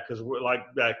part of that because we're like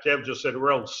Kev just said,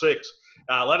 we're on 6.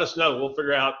 Let us know. We'll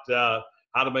figure out how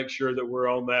to make sure that we're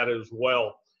on that as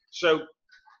well. So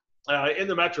in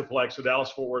the Metroplex, the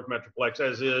Dallas-Fort Worth Metroplex,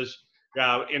 as is,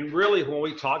 and really when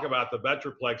we talk about the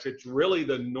Metroplex, it's really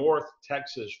the North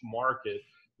Texas market.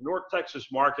 The North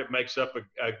Texas market makes up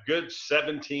a good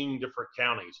 17 different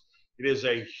counties. It is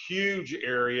a huge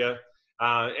area.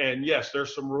 And yes,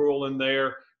 there's some rural in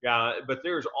there, but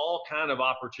there's all kind of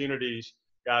opportunities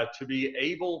to be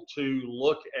able to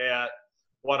look at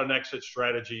what an exit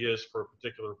strategy is for a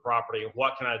particular property and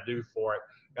what can I do for it.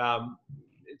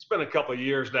 It's been a couple of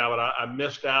years now, but I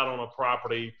missed out on a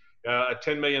property, a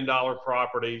 $10 million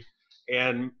property,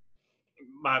 and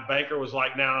my banker was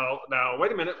like, now,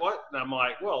 wait a minute, what? And I'm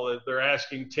like, well, they're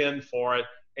asking 10 for it,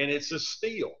 and it's a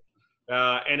steal.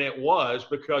 And it was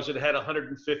because it had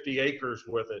 150 acres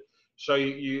with it. So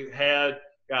you had,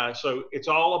 so it's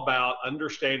all about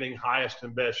understanding highest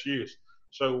and best use.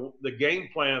 So the game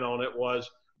plan on it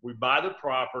was we buy the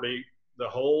property, the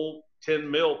whole 10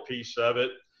 mil piece of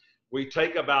it. We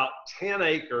take about 10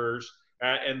 acres,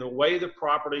 and the way the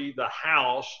property, the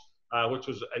house, which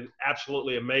was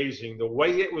absolutely amazing, the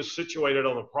way it was situated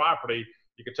on the property,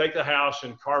 you could take the house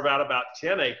and carve out about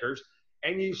 10 acres,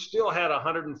 and you still had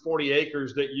 140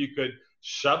 acres that you could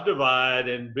subdivide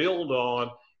and build on,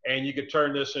 and you could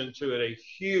turn this into a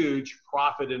huge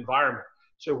profit environment.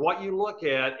 So what you look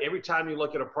at, every time you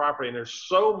look at a property, and there's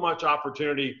so much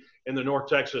opportunity in the North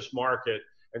Texas market,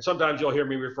 and sometimes you'll hear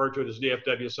me refer to it as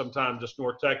DFW, sometimes just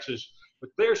North Texas, but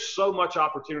there's so much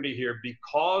opportunity here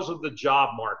because of the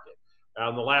job market.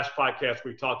 On the last podcast,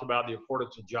 we talked about the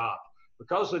importance of jobs.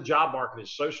 Because the job market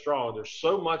is so strong, there's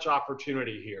so much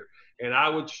opportunity here. And I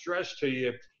would stress to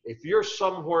you, if you're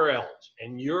somewhere else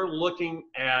and you're looking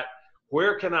at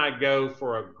where can I go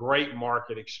for a great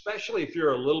market, especially if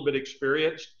you're a little bit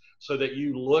experienced, so that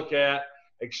you look at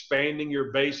expanding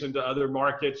your base into other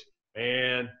markets.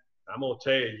 And I'm going to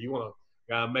tell you, you want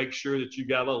to make sure that you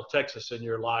got a little Texas in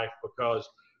your life, because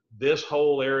this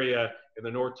whole area in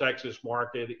the North Texas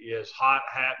market is hot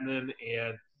happening.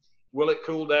 And will it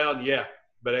cool down? Yeah.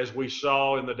 But as we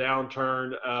saw in the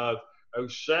downturn of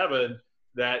 '07,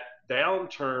 that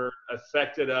downturn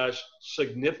affected us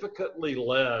significantly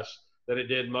less than it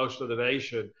did most of the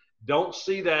nation. Don't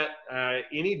see that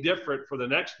any different for the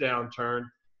next downturn.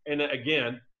 And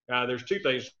again, there's two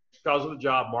things because of the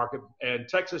job market. And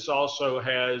Texas also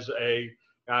has a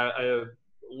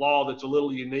law that's a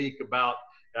little unique about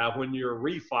when you're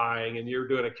refining and you're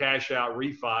doing a cash out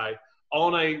refi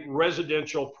on a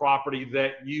residential property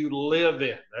that you live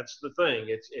in. That's the thing.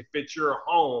 If it's your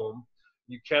home,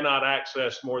 you cannot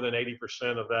access more than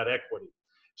 80% of that equity.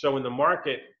 So when the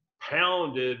market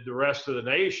pounded the rest of the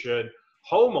nation,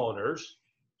 homeowners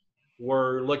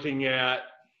were looking at,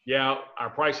 yeah, our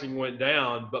pricing went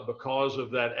down, but because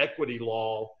of that equity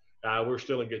law, we're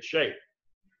still in good shape.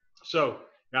 So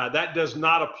that does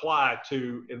not apply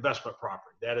to investment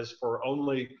property. That is for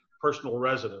only personal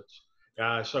residence.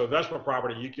 So investment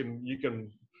property, you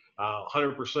can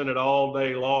 100% it all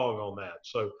day long on that.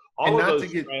 So all and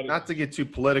of not to get too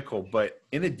political, but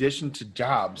in addition to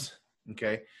jobs,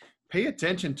 okay, pay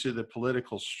attention to the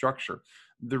political structure.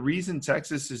 The reason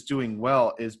Texas is doing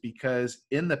well is because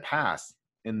in the past,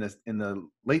 in the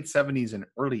late 70s and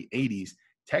early 80s,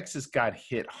 Texas got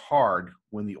hit hard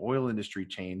when the oil industry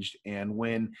changed, and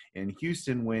when in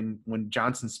Houston, when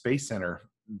Johnson Space Center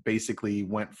basically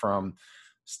went from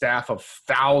staff of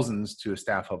thousands to a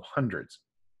staff of hundreds.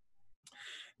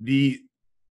 The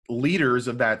leaders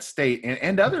of that state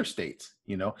and other states,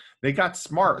 they got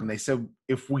smart and they said,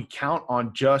 if we count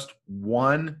on just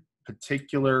one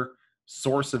particular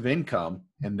source of income,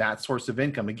 and that source of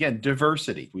income, again,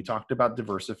 diversity, we talked about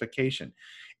diversification.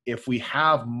 If we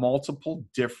have multiple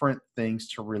different things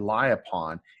to rely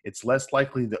upon, it's less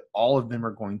likely that all of them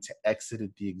are going to exit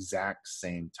at the exact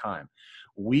same time.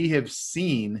 We have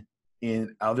seen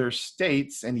in other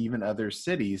states and even other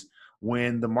cities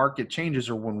when the market changes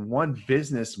or when one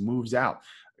business moves out.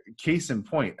 Case in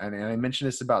point, and I mention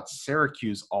this about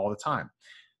Syracuse all the time.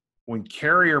 When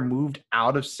Carrier moved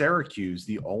out of Syracuse,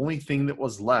 the only thing that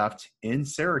was left in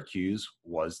Syracuse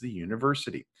was the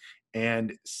university.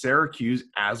 And Syracuse,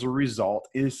 as a result,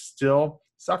 is still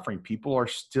suffering. People are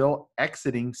still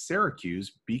exiting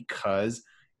Syracuse because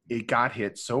it got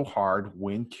hit so hard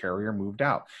when Carrier moved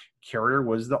out. Carrier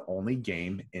was the only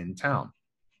game in town.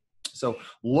 So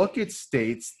look at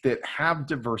states that have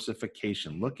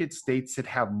diversification. Look at states that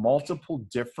have multiple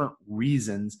different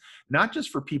reasons, not just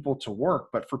for people to work,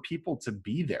 but for people to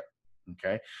be there.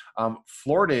 Okay.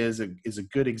 Florida is a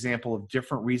good example of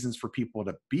different reasons for people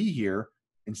to be here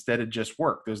instead of just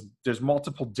work. There's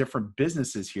multiple different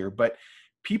businesses here, but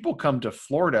people come to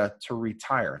Florida to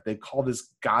retire. They call this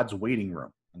God's waiting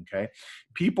room. Okay.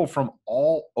 People from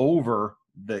all over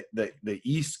the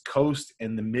East Coast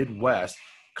and the Midwest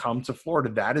come to Florida.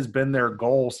 That has been their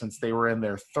goal since they were in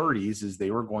their 30s, is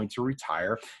they were going to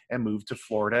retire and move to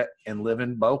Florida and live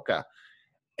in Boca.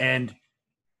 And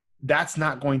that's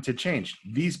not going to change.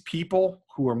 These people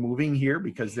who are moving here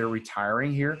because they're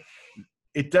retiring here,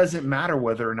 it doesn't matter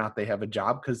whether or not they have a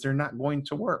job because they're not going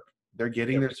to work. They're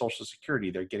getting their Social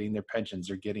Security, they're getting their pensions,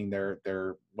 they're getting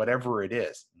their whatever it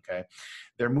is, okay?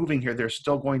 They're moving here. They're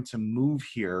still going to move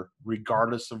here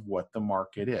regardless of what the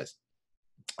market is.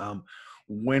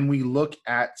 When we look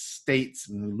at states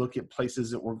and we look at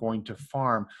places that we're going to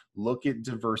farm, look at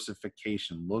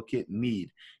diversification, look at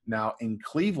need. Now in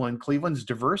Cleveland's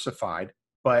diversified,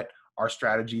 but our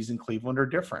strategies in Cleveland are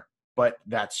different. But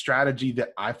that strategy that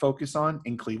I focus on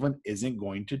in Cleveland isn't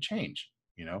going to change,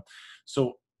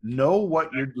 So know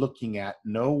what you're looking at,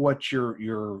 know what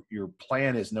your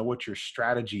plan is, know what your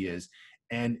strategy is,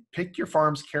 and pick your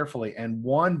farms carefully. And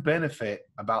one benefit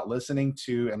about listening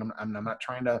to, and I'm not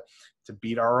trying to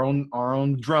beat our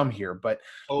own drum here, but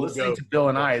listening to Bill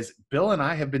and I is, Bill and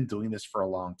I have been doing this for a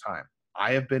long time.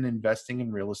 I have been investing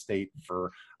in real estate for,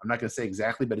 I'm not going to say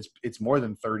exactly, but it's more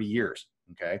than 30 years.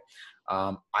 Okay.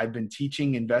 I've been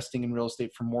teaching investing in real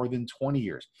estate for more than 20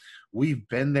 years. We've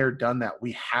been there, done that.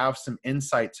 We have some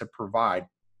insight to provide,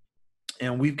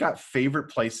 and we've got favorite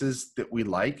places that we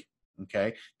like,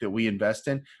 okay, that we invest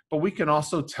in, but we can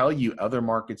also tell you other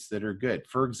markets that are good.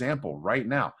 For example, right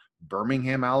now,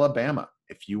 Birmingham, Alabama.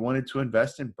 If you wanted to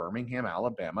invest in Birmingham,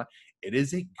 Alabama, it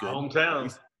is a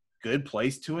good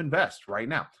place to invest right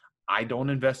now. I don't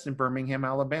invest in Birmingham,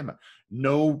 Alabama.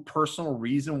 No personal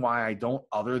reason why I don't,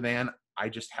 other than I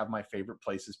just have my favorite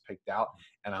places picked out,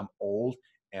 and I'm old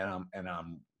and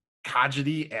I'm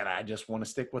Cogity, and I just want to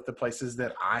stick with the places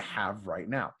that I have right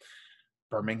now.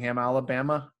 Birmingham,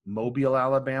 Alabama, Mobile,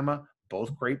 Alabama,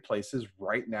 both great places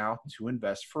right now to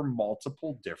invest for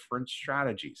multiple different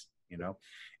strategies,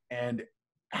 and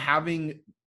having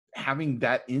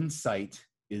that insight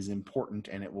is important,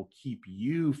 and it will keep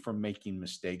you from making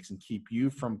mistakes and keep you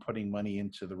from putting money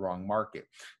into the wrong market.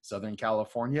 Southern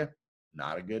California,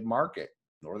 not a good market.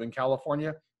 Northern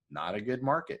California, not a good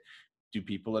market. Do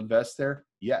people invest there?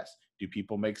 Yes. Do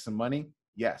people make some money?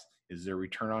 Yes. Is their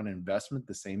return on investment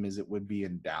the same as it would be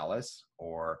in Dallas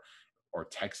or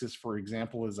Texas, for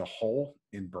example, as a whole,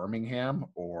 in Birmingham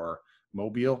or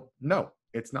Mobile? No,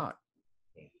 it's not.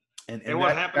 And what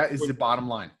that, happens that is the bottom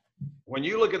line. When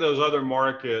you look at those other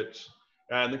markets,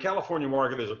 and the California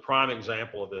market is a prime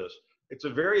example of this, it's a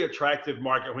very attractive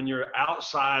market when you're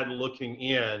outside looking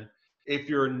in. If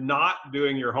you're not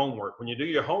doing your homework, when you do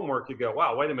your homework, you go,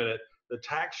 wow, wait a minute, the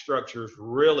tax structure is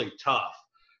really tough.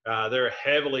 They're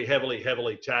heavily, heavily,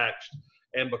 heavily taxed.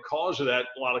 And because of that,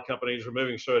 a lot of companies are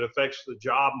moving, so it affects the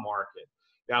job market.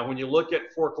 Now, when you look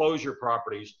at foreclosure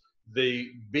properties,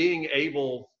 the being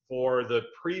able for the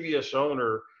previous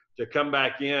owner to come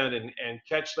back in and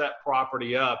catch that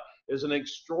property up is an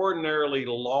extraordinarily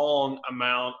long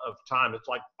amount of time. It's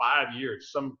like 5 years,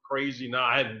 some crazy, no,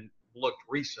 I hadn't looked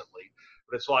recently,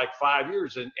 but it's like 5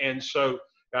 years. And so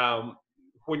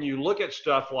when you look at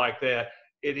stuff like that,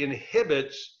 it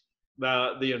inhibits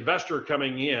the investor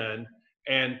coming in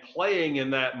and playing in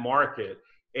that market.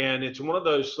 And it's one of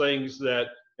those things that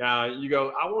you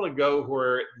go, I want to go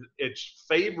where it's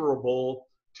favorable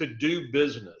to do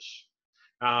business.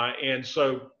 And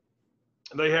so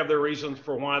they have their reasons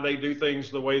for why they do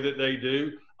things the way that they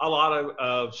do. A lot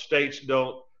of states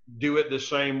don't do it the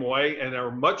same way and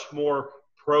are much more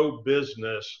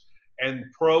pro-business and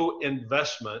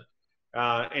pro-investment.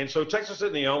 And so Texas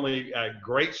isn't the only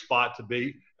great spot to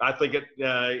be. I think it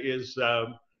is a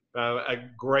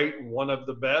great, one of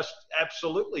the best.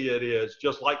 Absolutely it is,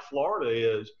 just like Florida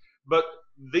is. But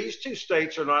these two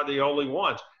states are not the only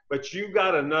ones. But you've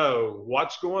got to know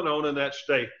what's going on in that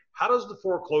state. How does the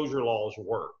foreclosure laws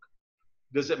work?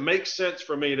 Does it make sense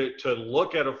for me to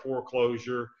look at a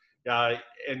foreclosure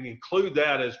and include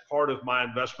that as part of my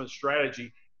investment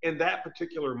strategy in that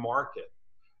particular market?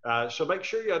 So make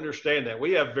sure you understand that.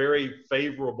 We have very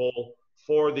favorable,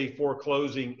 for the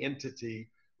foreclosing entity,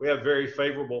 we have very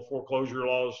favorable foreclosure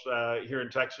laws here in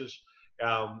Texas.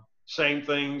 Same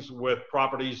things with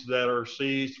properties that are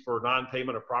seized for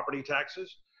non-payment of property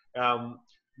taxes.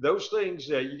 Those things,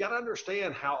 you got to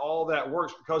understand how all that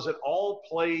works, because it all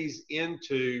plays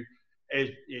into,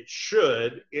 it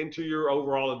should, into your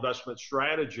overall investment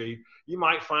strategy. You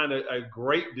might find a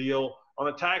great deal on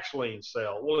a tax lien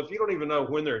sale. Well, if you don't even know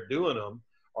when they're doing them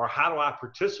or how do I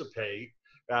participate,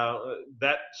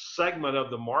 that segment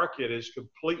of the market is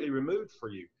completely removed for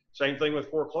you. Same thing with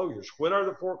foreclosures. When are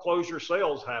the foreclosure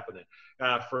sales happening?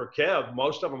 For Kev,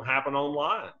 most of them happen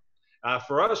online.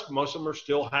 For us, most of them are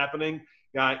still happening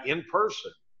in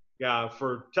person.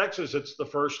 For Texas, it's the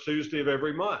first Tuesday of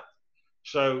every month.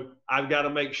 So I've got to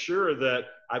make sure that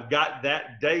I've got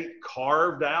that date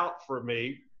carved out for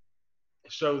me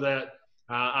so that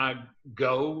I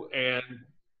go and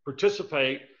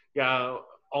participate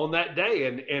on that day.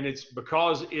 And it's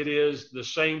because it is the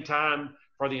same time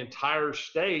for the entire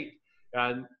state.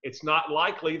 And it's not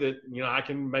likely that, I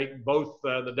can make both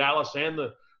the Dallas and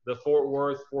the Fort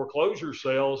Worth foreclosure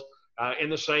sales in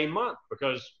the same month,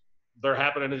 because they're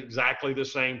happening at exactly the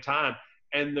same time,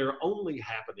 and they're only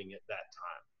happening at that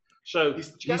time. So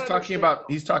he's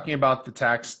talking about the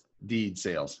tax deed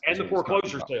sales and the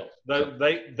foreclosure sales.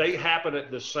 They happen at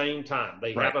the same time.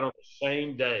 They happen on the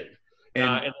same day, and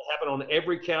they happen on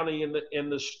every county in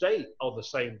the state on the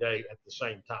same day at the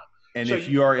same time. And so if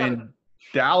you are in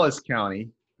Dallas County,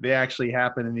 they actually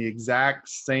happen in the exact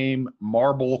same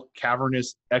marble,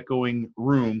 cavernous, echoing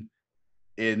room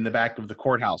in the back of the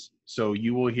courthouse. So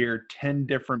you will hear 10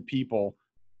 different people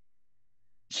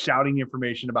shouting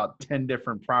information about 10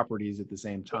 different properties at the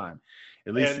same time.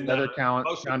 At least in other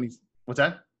counties. What's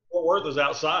that? Fort Worth is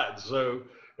outside. So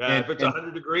if it's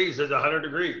 100 degrees, it's 100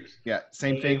 degrees. Yeah,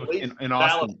 same thing in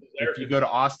Austin. If you go to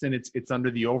Austin, it's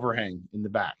under the overhang in the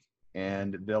back.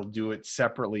 And they'll do it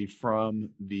separately from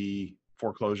the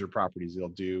foreclosure properties. They'll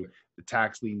do the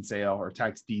tax lien sale or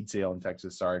tax deed sale in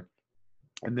Texas, sorry.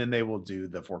 And then they will do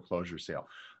the foreclosure sale.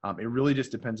 It really just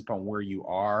depends upon where you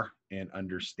are and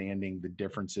understanding the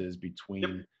differences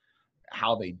between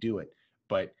how they do it.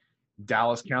 But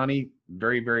Dallas County,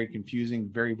 very, very confusing,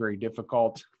 very, very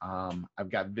difficult.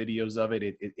 I've got videos of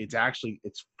it.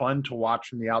 It's fun to watch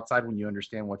from the outside when you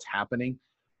understand what's happening.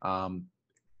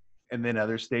 And then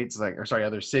other states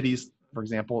other cities, for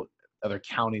example, other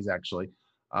counties actually,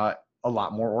 a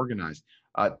lot more organized.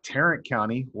 Tarrant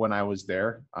County, when I was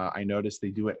there, I noticed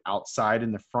they do it outside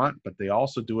in the front, but they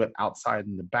also do it outside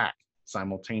in the back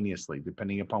simultaneously,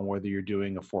 depending upon whether you're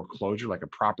doing a foreclosure, like a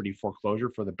property foreclosure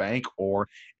for the bank, or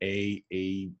a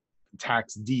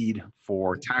tax deed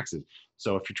for taxes.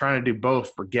 So if you're trying to do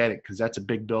both, forget it, because that's a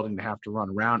big building to have to run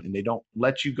around, and they don't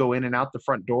let you go in and out the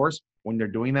front doors when they're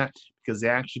doing that, because they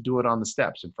actually do it on the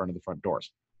steps in front of the front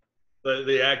doors.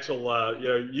 The actual,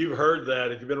 you've heard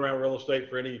that if you've been around real estate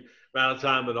for any amount of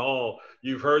time at all,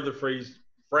 you've heard the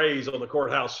phrase on the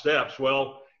courthouse steps.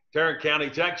 Well, Tarrant County,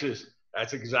 Texas,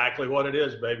 that's exactly what it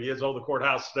is, baby. It's on the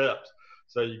courthouse steps.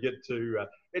 So you get to,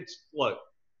 look,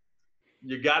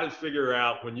 you got to figure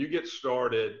out when you get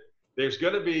started, there's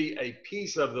going to be a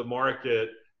piece of the market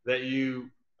that you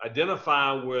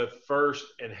identify with first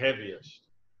and heaviest.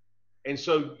 And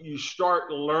so you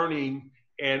start learning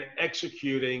and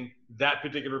executing that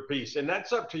particular piece. And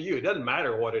that's up to you. It doesn't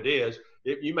matter what it is.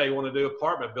 You may want to do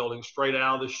apartment buildings straight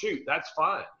out of the chute. That's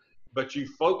fine. But you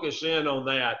focus in on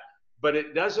that. But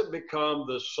it doesn't become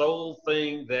the sole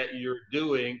thing that you're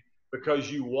doing,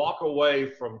 because you walk away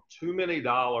from too many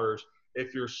dollars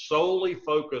if you're solely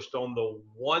focused on the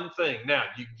one thing. Now,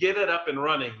 you get it up and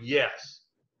running, yes.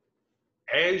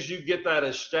 As you get that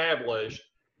established,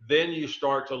 then you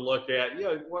start to look at,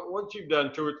 once you've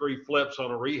done 2 or 3 flips on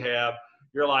a rehab,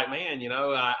 you're like, man,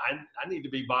 I need to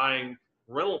be buying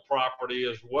rental property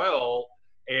as well.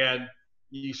 And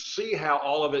you see how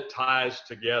all of it ties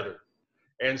together.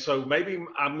 And so maybe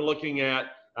I'm looking at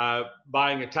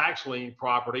buying a tax lien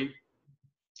property.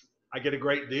 I get a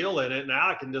great deal in it. Now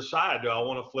I can decide, do I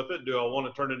want to flip it? Do I want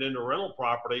to turn it into rental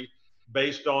property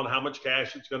based on how much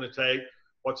cash it's going to take?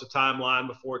 What's the timeline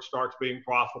before it starts being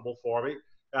profitable for me?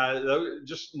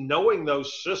 Just knowing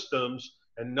those systems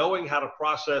and knowing how to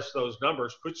process those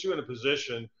numbers puts you in a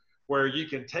position where you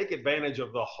can take advantage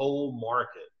of the whole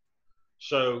market.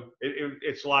 So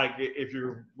it's like if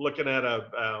you're looking at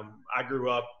I grew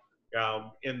up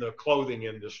in the clothing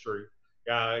industry,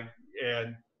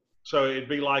 and so it'd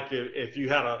be like if you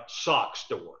had a sock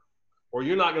store, or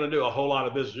you're not going to do a whole lot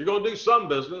of business. You're going to do some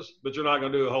business, but you're not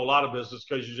going to do a whole lot of business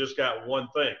because you just got one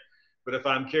thing. But if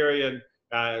I'm carrying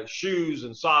shoes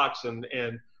and socks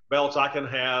and belts, I can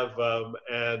have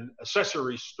an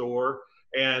accessory store,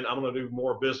 and I'm going to do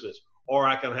more business. Or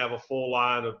I can have a full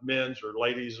line of men's or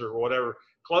ladies or whatever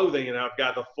clothing, and I've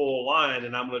got the full line,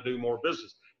 and I'm going to do more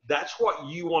business. That's what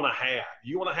you want to have.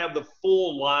 You want to have the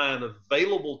full line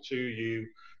available to you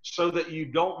so that you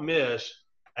don't miss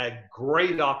a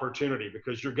great opportunity,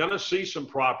 because you're going to see some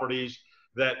properties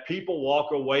that people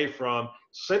walk away from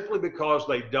simply because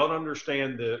they don't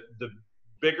understand the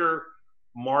bigger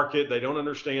market. They don't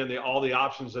understand all the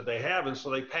options that they have. And so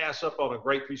they pass up on a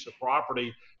great piece of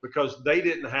property because they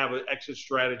didn't have an exit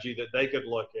strategy that they could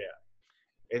look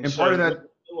at. And so part of that,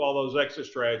 all those exit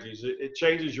strategies, it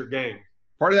changes your game.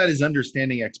 Part of that is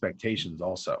understanding expectations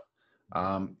also.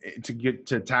 To get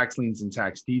to tax liens and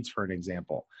tax deeds, for an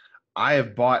example, I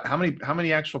have bought, how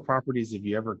many actual properties have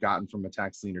you ever gotten from a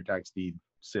tax lien or tax deed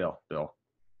sale, Bill?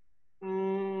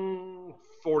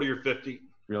 40 or 50.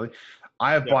 Really?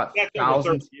 I have bought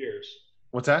thousands. 30 years.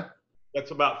 What's that?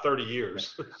 That's about 30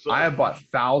 years. So. I have bought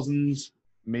thousands,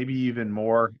 maybe even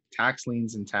more, tax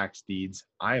liens and tax deeds.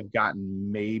 I have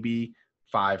gotten maybe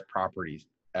 5 properties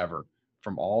ever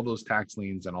from all those tax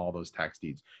liens and all those tax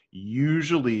deeds.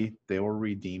 Usually they will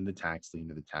redeem the tax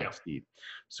lien or the tax deed.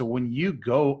 So when you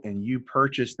go and you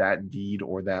purchase that deed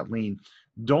or that lien,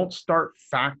 don't start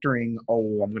factoring,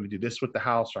 oh, I'm going to do this with the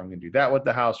house, or I'm going to do that with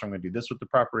the house, or I'm going to do this with the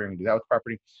property, or I'm going to do that with the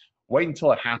property. Wait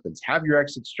until it happens. Have your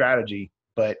exit strategy,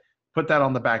 but put that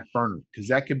on the back burner, because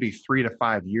that could be 3 to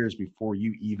 5 years before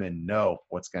you even know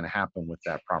what's going to happen with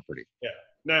that property. Yeah.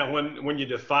 Now, when you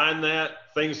define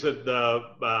that, things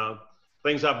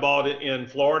I bought in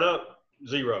Florida,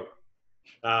 0.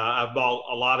 I've bought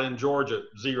a lot in Georgia,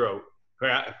 0,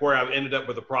 where I've ended up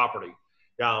with a property.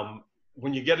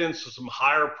 When you get into some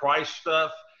higher price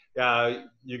stuff,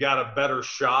 you got a better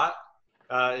shot.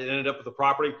 It ended up with the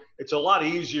property. It's a lot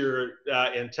easier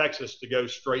in Texas to go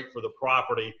straight for the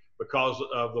property because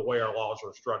of the way our laws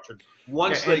are structured.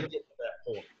 Once they get to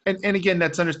that point. And again,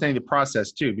 that's understanding the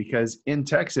process too, because in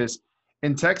Texas,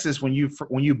 when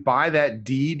you buy that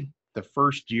deed the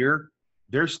first year,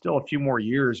 there's still a few more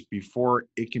years before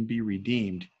it can be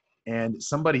redeemed, and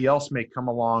somebody else may come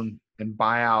along and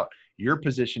buy out your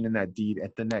position in that deed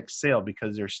at the next sale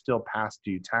because they're still past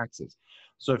due taxes.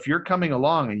 So if you're coming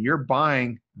along and you're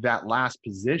buying that last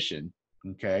position,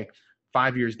 okay,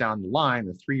 5 years down the line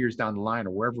or 3 years down the line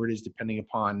or wherever it is, depending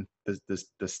upon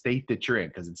the state that you're in,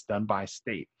 because it's done by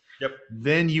state. Yep.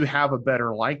 Then you have a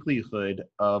better likelihood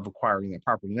of acquiring that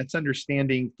property. And that's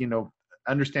understanding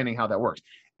how that works.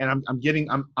 And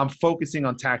I'm focusing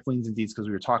on tax liens and deeds because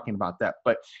we were talking about that,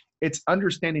 but it's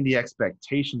understanding the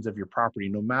expectations of your property,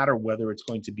 no matter whether it's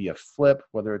going to be a flip,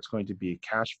 whether it's going to be a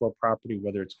cash flow property,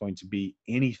 whether it's going to be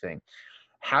anything.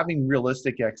 Having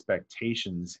realistic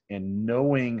expectations and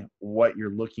knowing what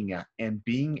you're looking at and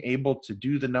being able to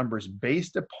do the numbers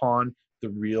based upon the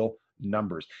real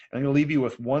numbers. And I'm going to leave you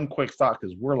with one quick thought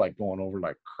because we're like going over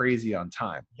like crazy on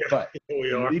time. Yeah, but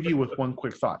we are. I'll leave you with one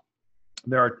quick thought.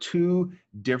 There are two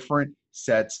different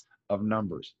sets of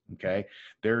numbers, okay?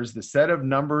 There's the set of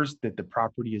numbers that the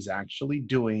property is actually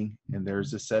doing, and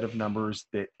there's a set of numbers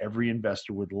that every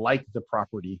investor would like the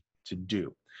property to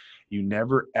do. You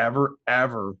never, ever,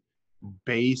 ever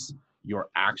base your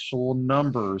actual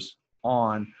numbers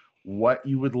on what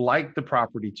you would like the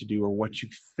property to do or what you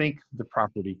think the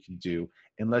property can do,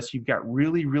 unless you've got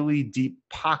really, really deep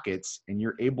pockets and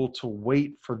you're able to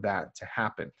wait for that to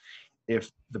happen.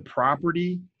 If the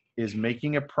property is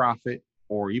making a profit,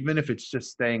 or even if it's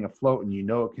just staying afloat and you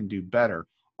know it can do better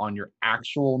on your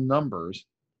actual numbers,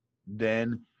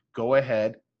 then go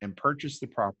ahead and purchase the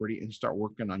property and start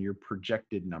working on your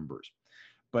projected numbers.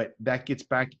 But that gets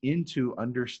back into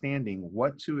understanding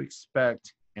what to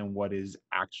expect and what is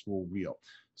actual real.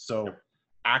 So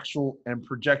actual and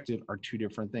projected are two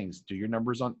different things. Do your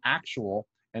numbers on actual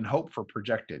and hope for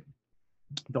projected.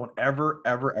 Don't ever,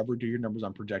 ever, ever do your numbers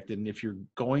on projected. And if you're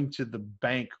going to the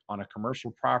bank on a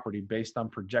commercial property based on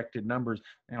projected numbers,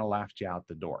 they're going to laugh you out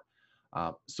the door.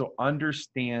 So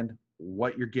understand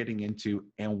what you're getting into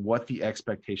and what the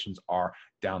expectations are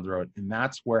down the road. And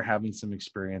that's where having some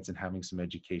experience and having some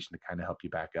education to kind of help you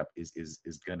back up is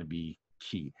going to be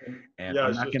key. And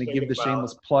I'm not going to give the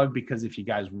shameless plug, because if you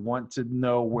guys want to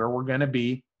know where we're going to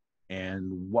be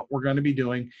and what we're going to be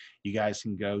doing, you guys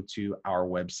can go to our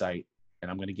website. And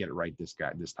I'm going to get it right this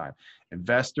time.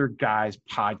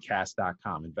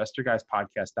 InvestorGuysPodcast.com.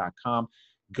 InvestorGuysPodcast.com.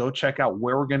 Go check out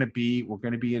where we're going to be. We're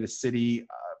going to be in a city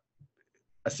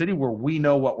where we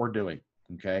know what we're doing.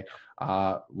 Okay.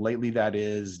 Lately, that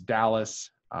is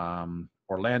Dallas,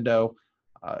 Orlando,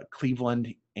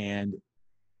 Cleveland, and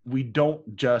we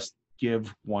don't just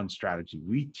give one strategy.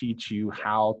 We teach you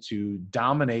how to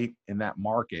dominate in that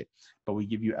market, but we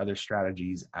give you other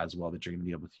strategies as well that you're going to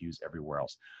be able to use everywhere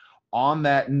else. On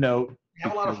that note, we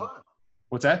have a lot of fun.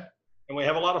 What's that? And we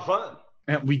have a lot of fun.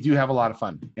 And we do have a lot of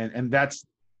fun. And that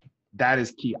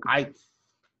is key.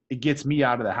 It gets me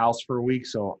out of the house for a week,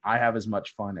 so I have as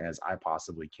much fun as I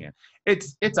possibly can.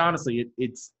 It's honestly,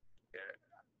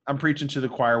 I'm preaching to the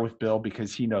choir with Bill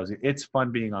because he knows it. It's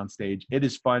fun being on stage. It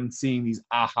is fun seeing these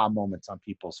aha moments on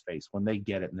people's face when they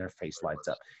get it and their face lights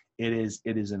up. It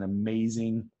is an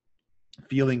amazing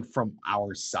feeling from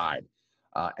our side.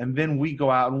 And then we go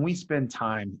out and we spend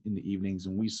time in the evenings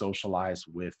and we socialize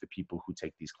with the people who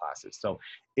take these classes. So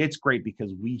it's great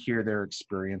because we hear their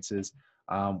experiences.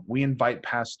 We invite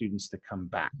past students to come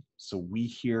back. So we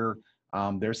hear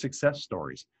their success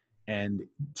stories. And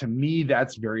to me,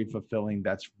 that's very fulfilling.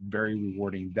 That's very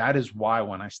rewarding. That is why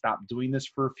when I stopped doing this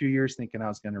for a few years, thinking I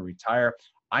was going to retire,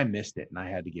 I missed it and I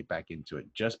had to get back into it,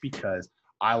 just because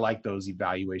I like those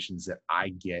evaluations that I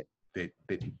get that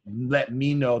let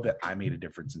me know that I made a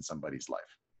difference in somebody's life.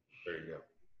 There you go.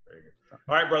 Very good.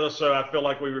 All right, brother. So I feel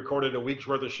like we recorded a week's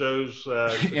worth of shows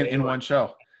in one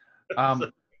show.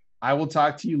 I will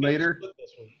talk to you later.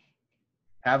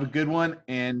 Have a good one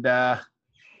and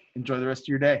enjoy the rest of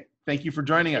your day. Thank you for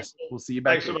joining us. We'll see you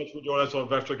back. Thanks so much for joining us on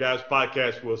Investor Guys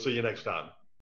Podcast. We'll see you next time.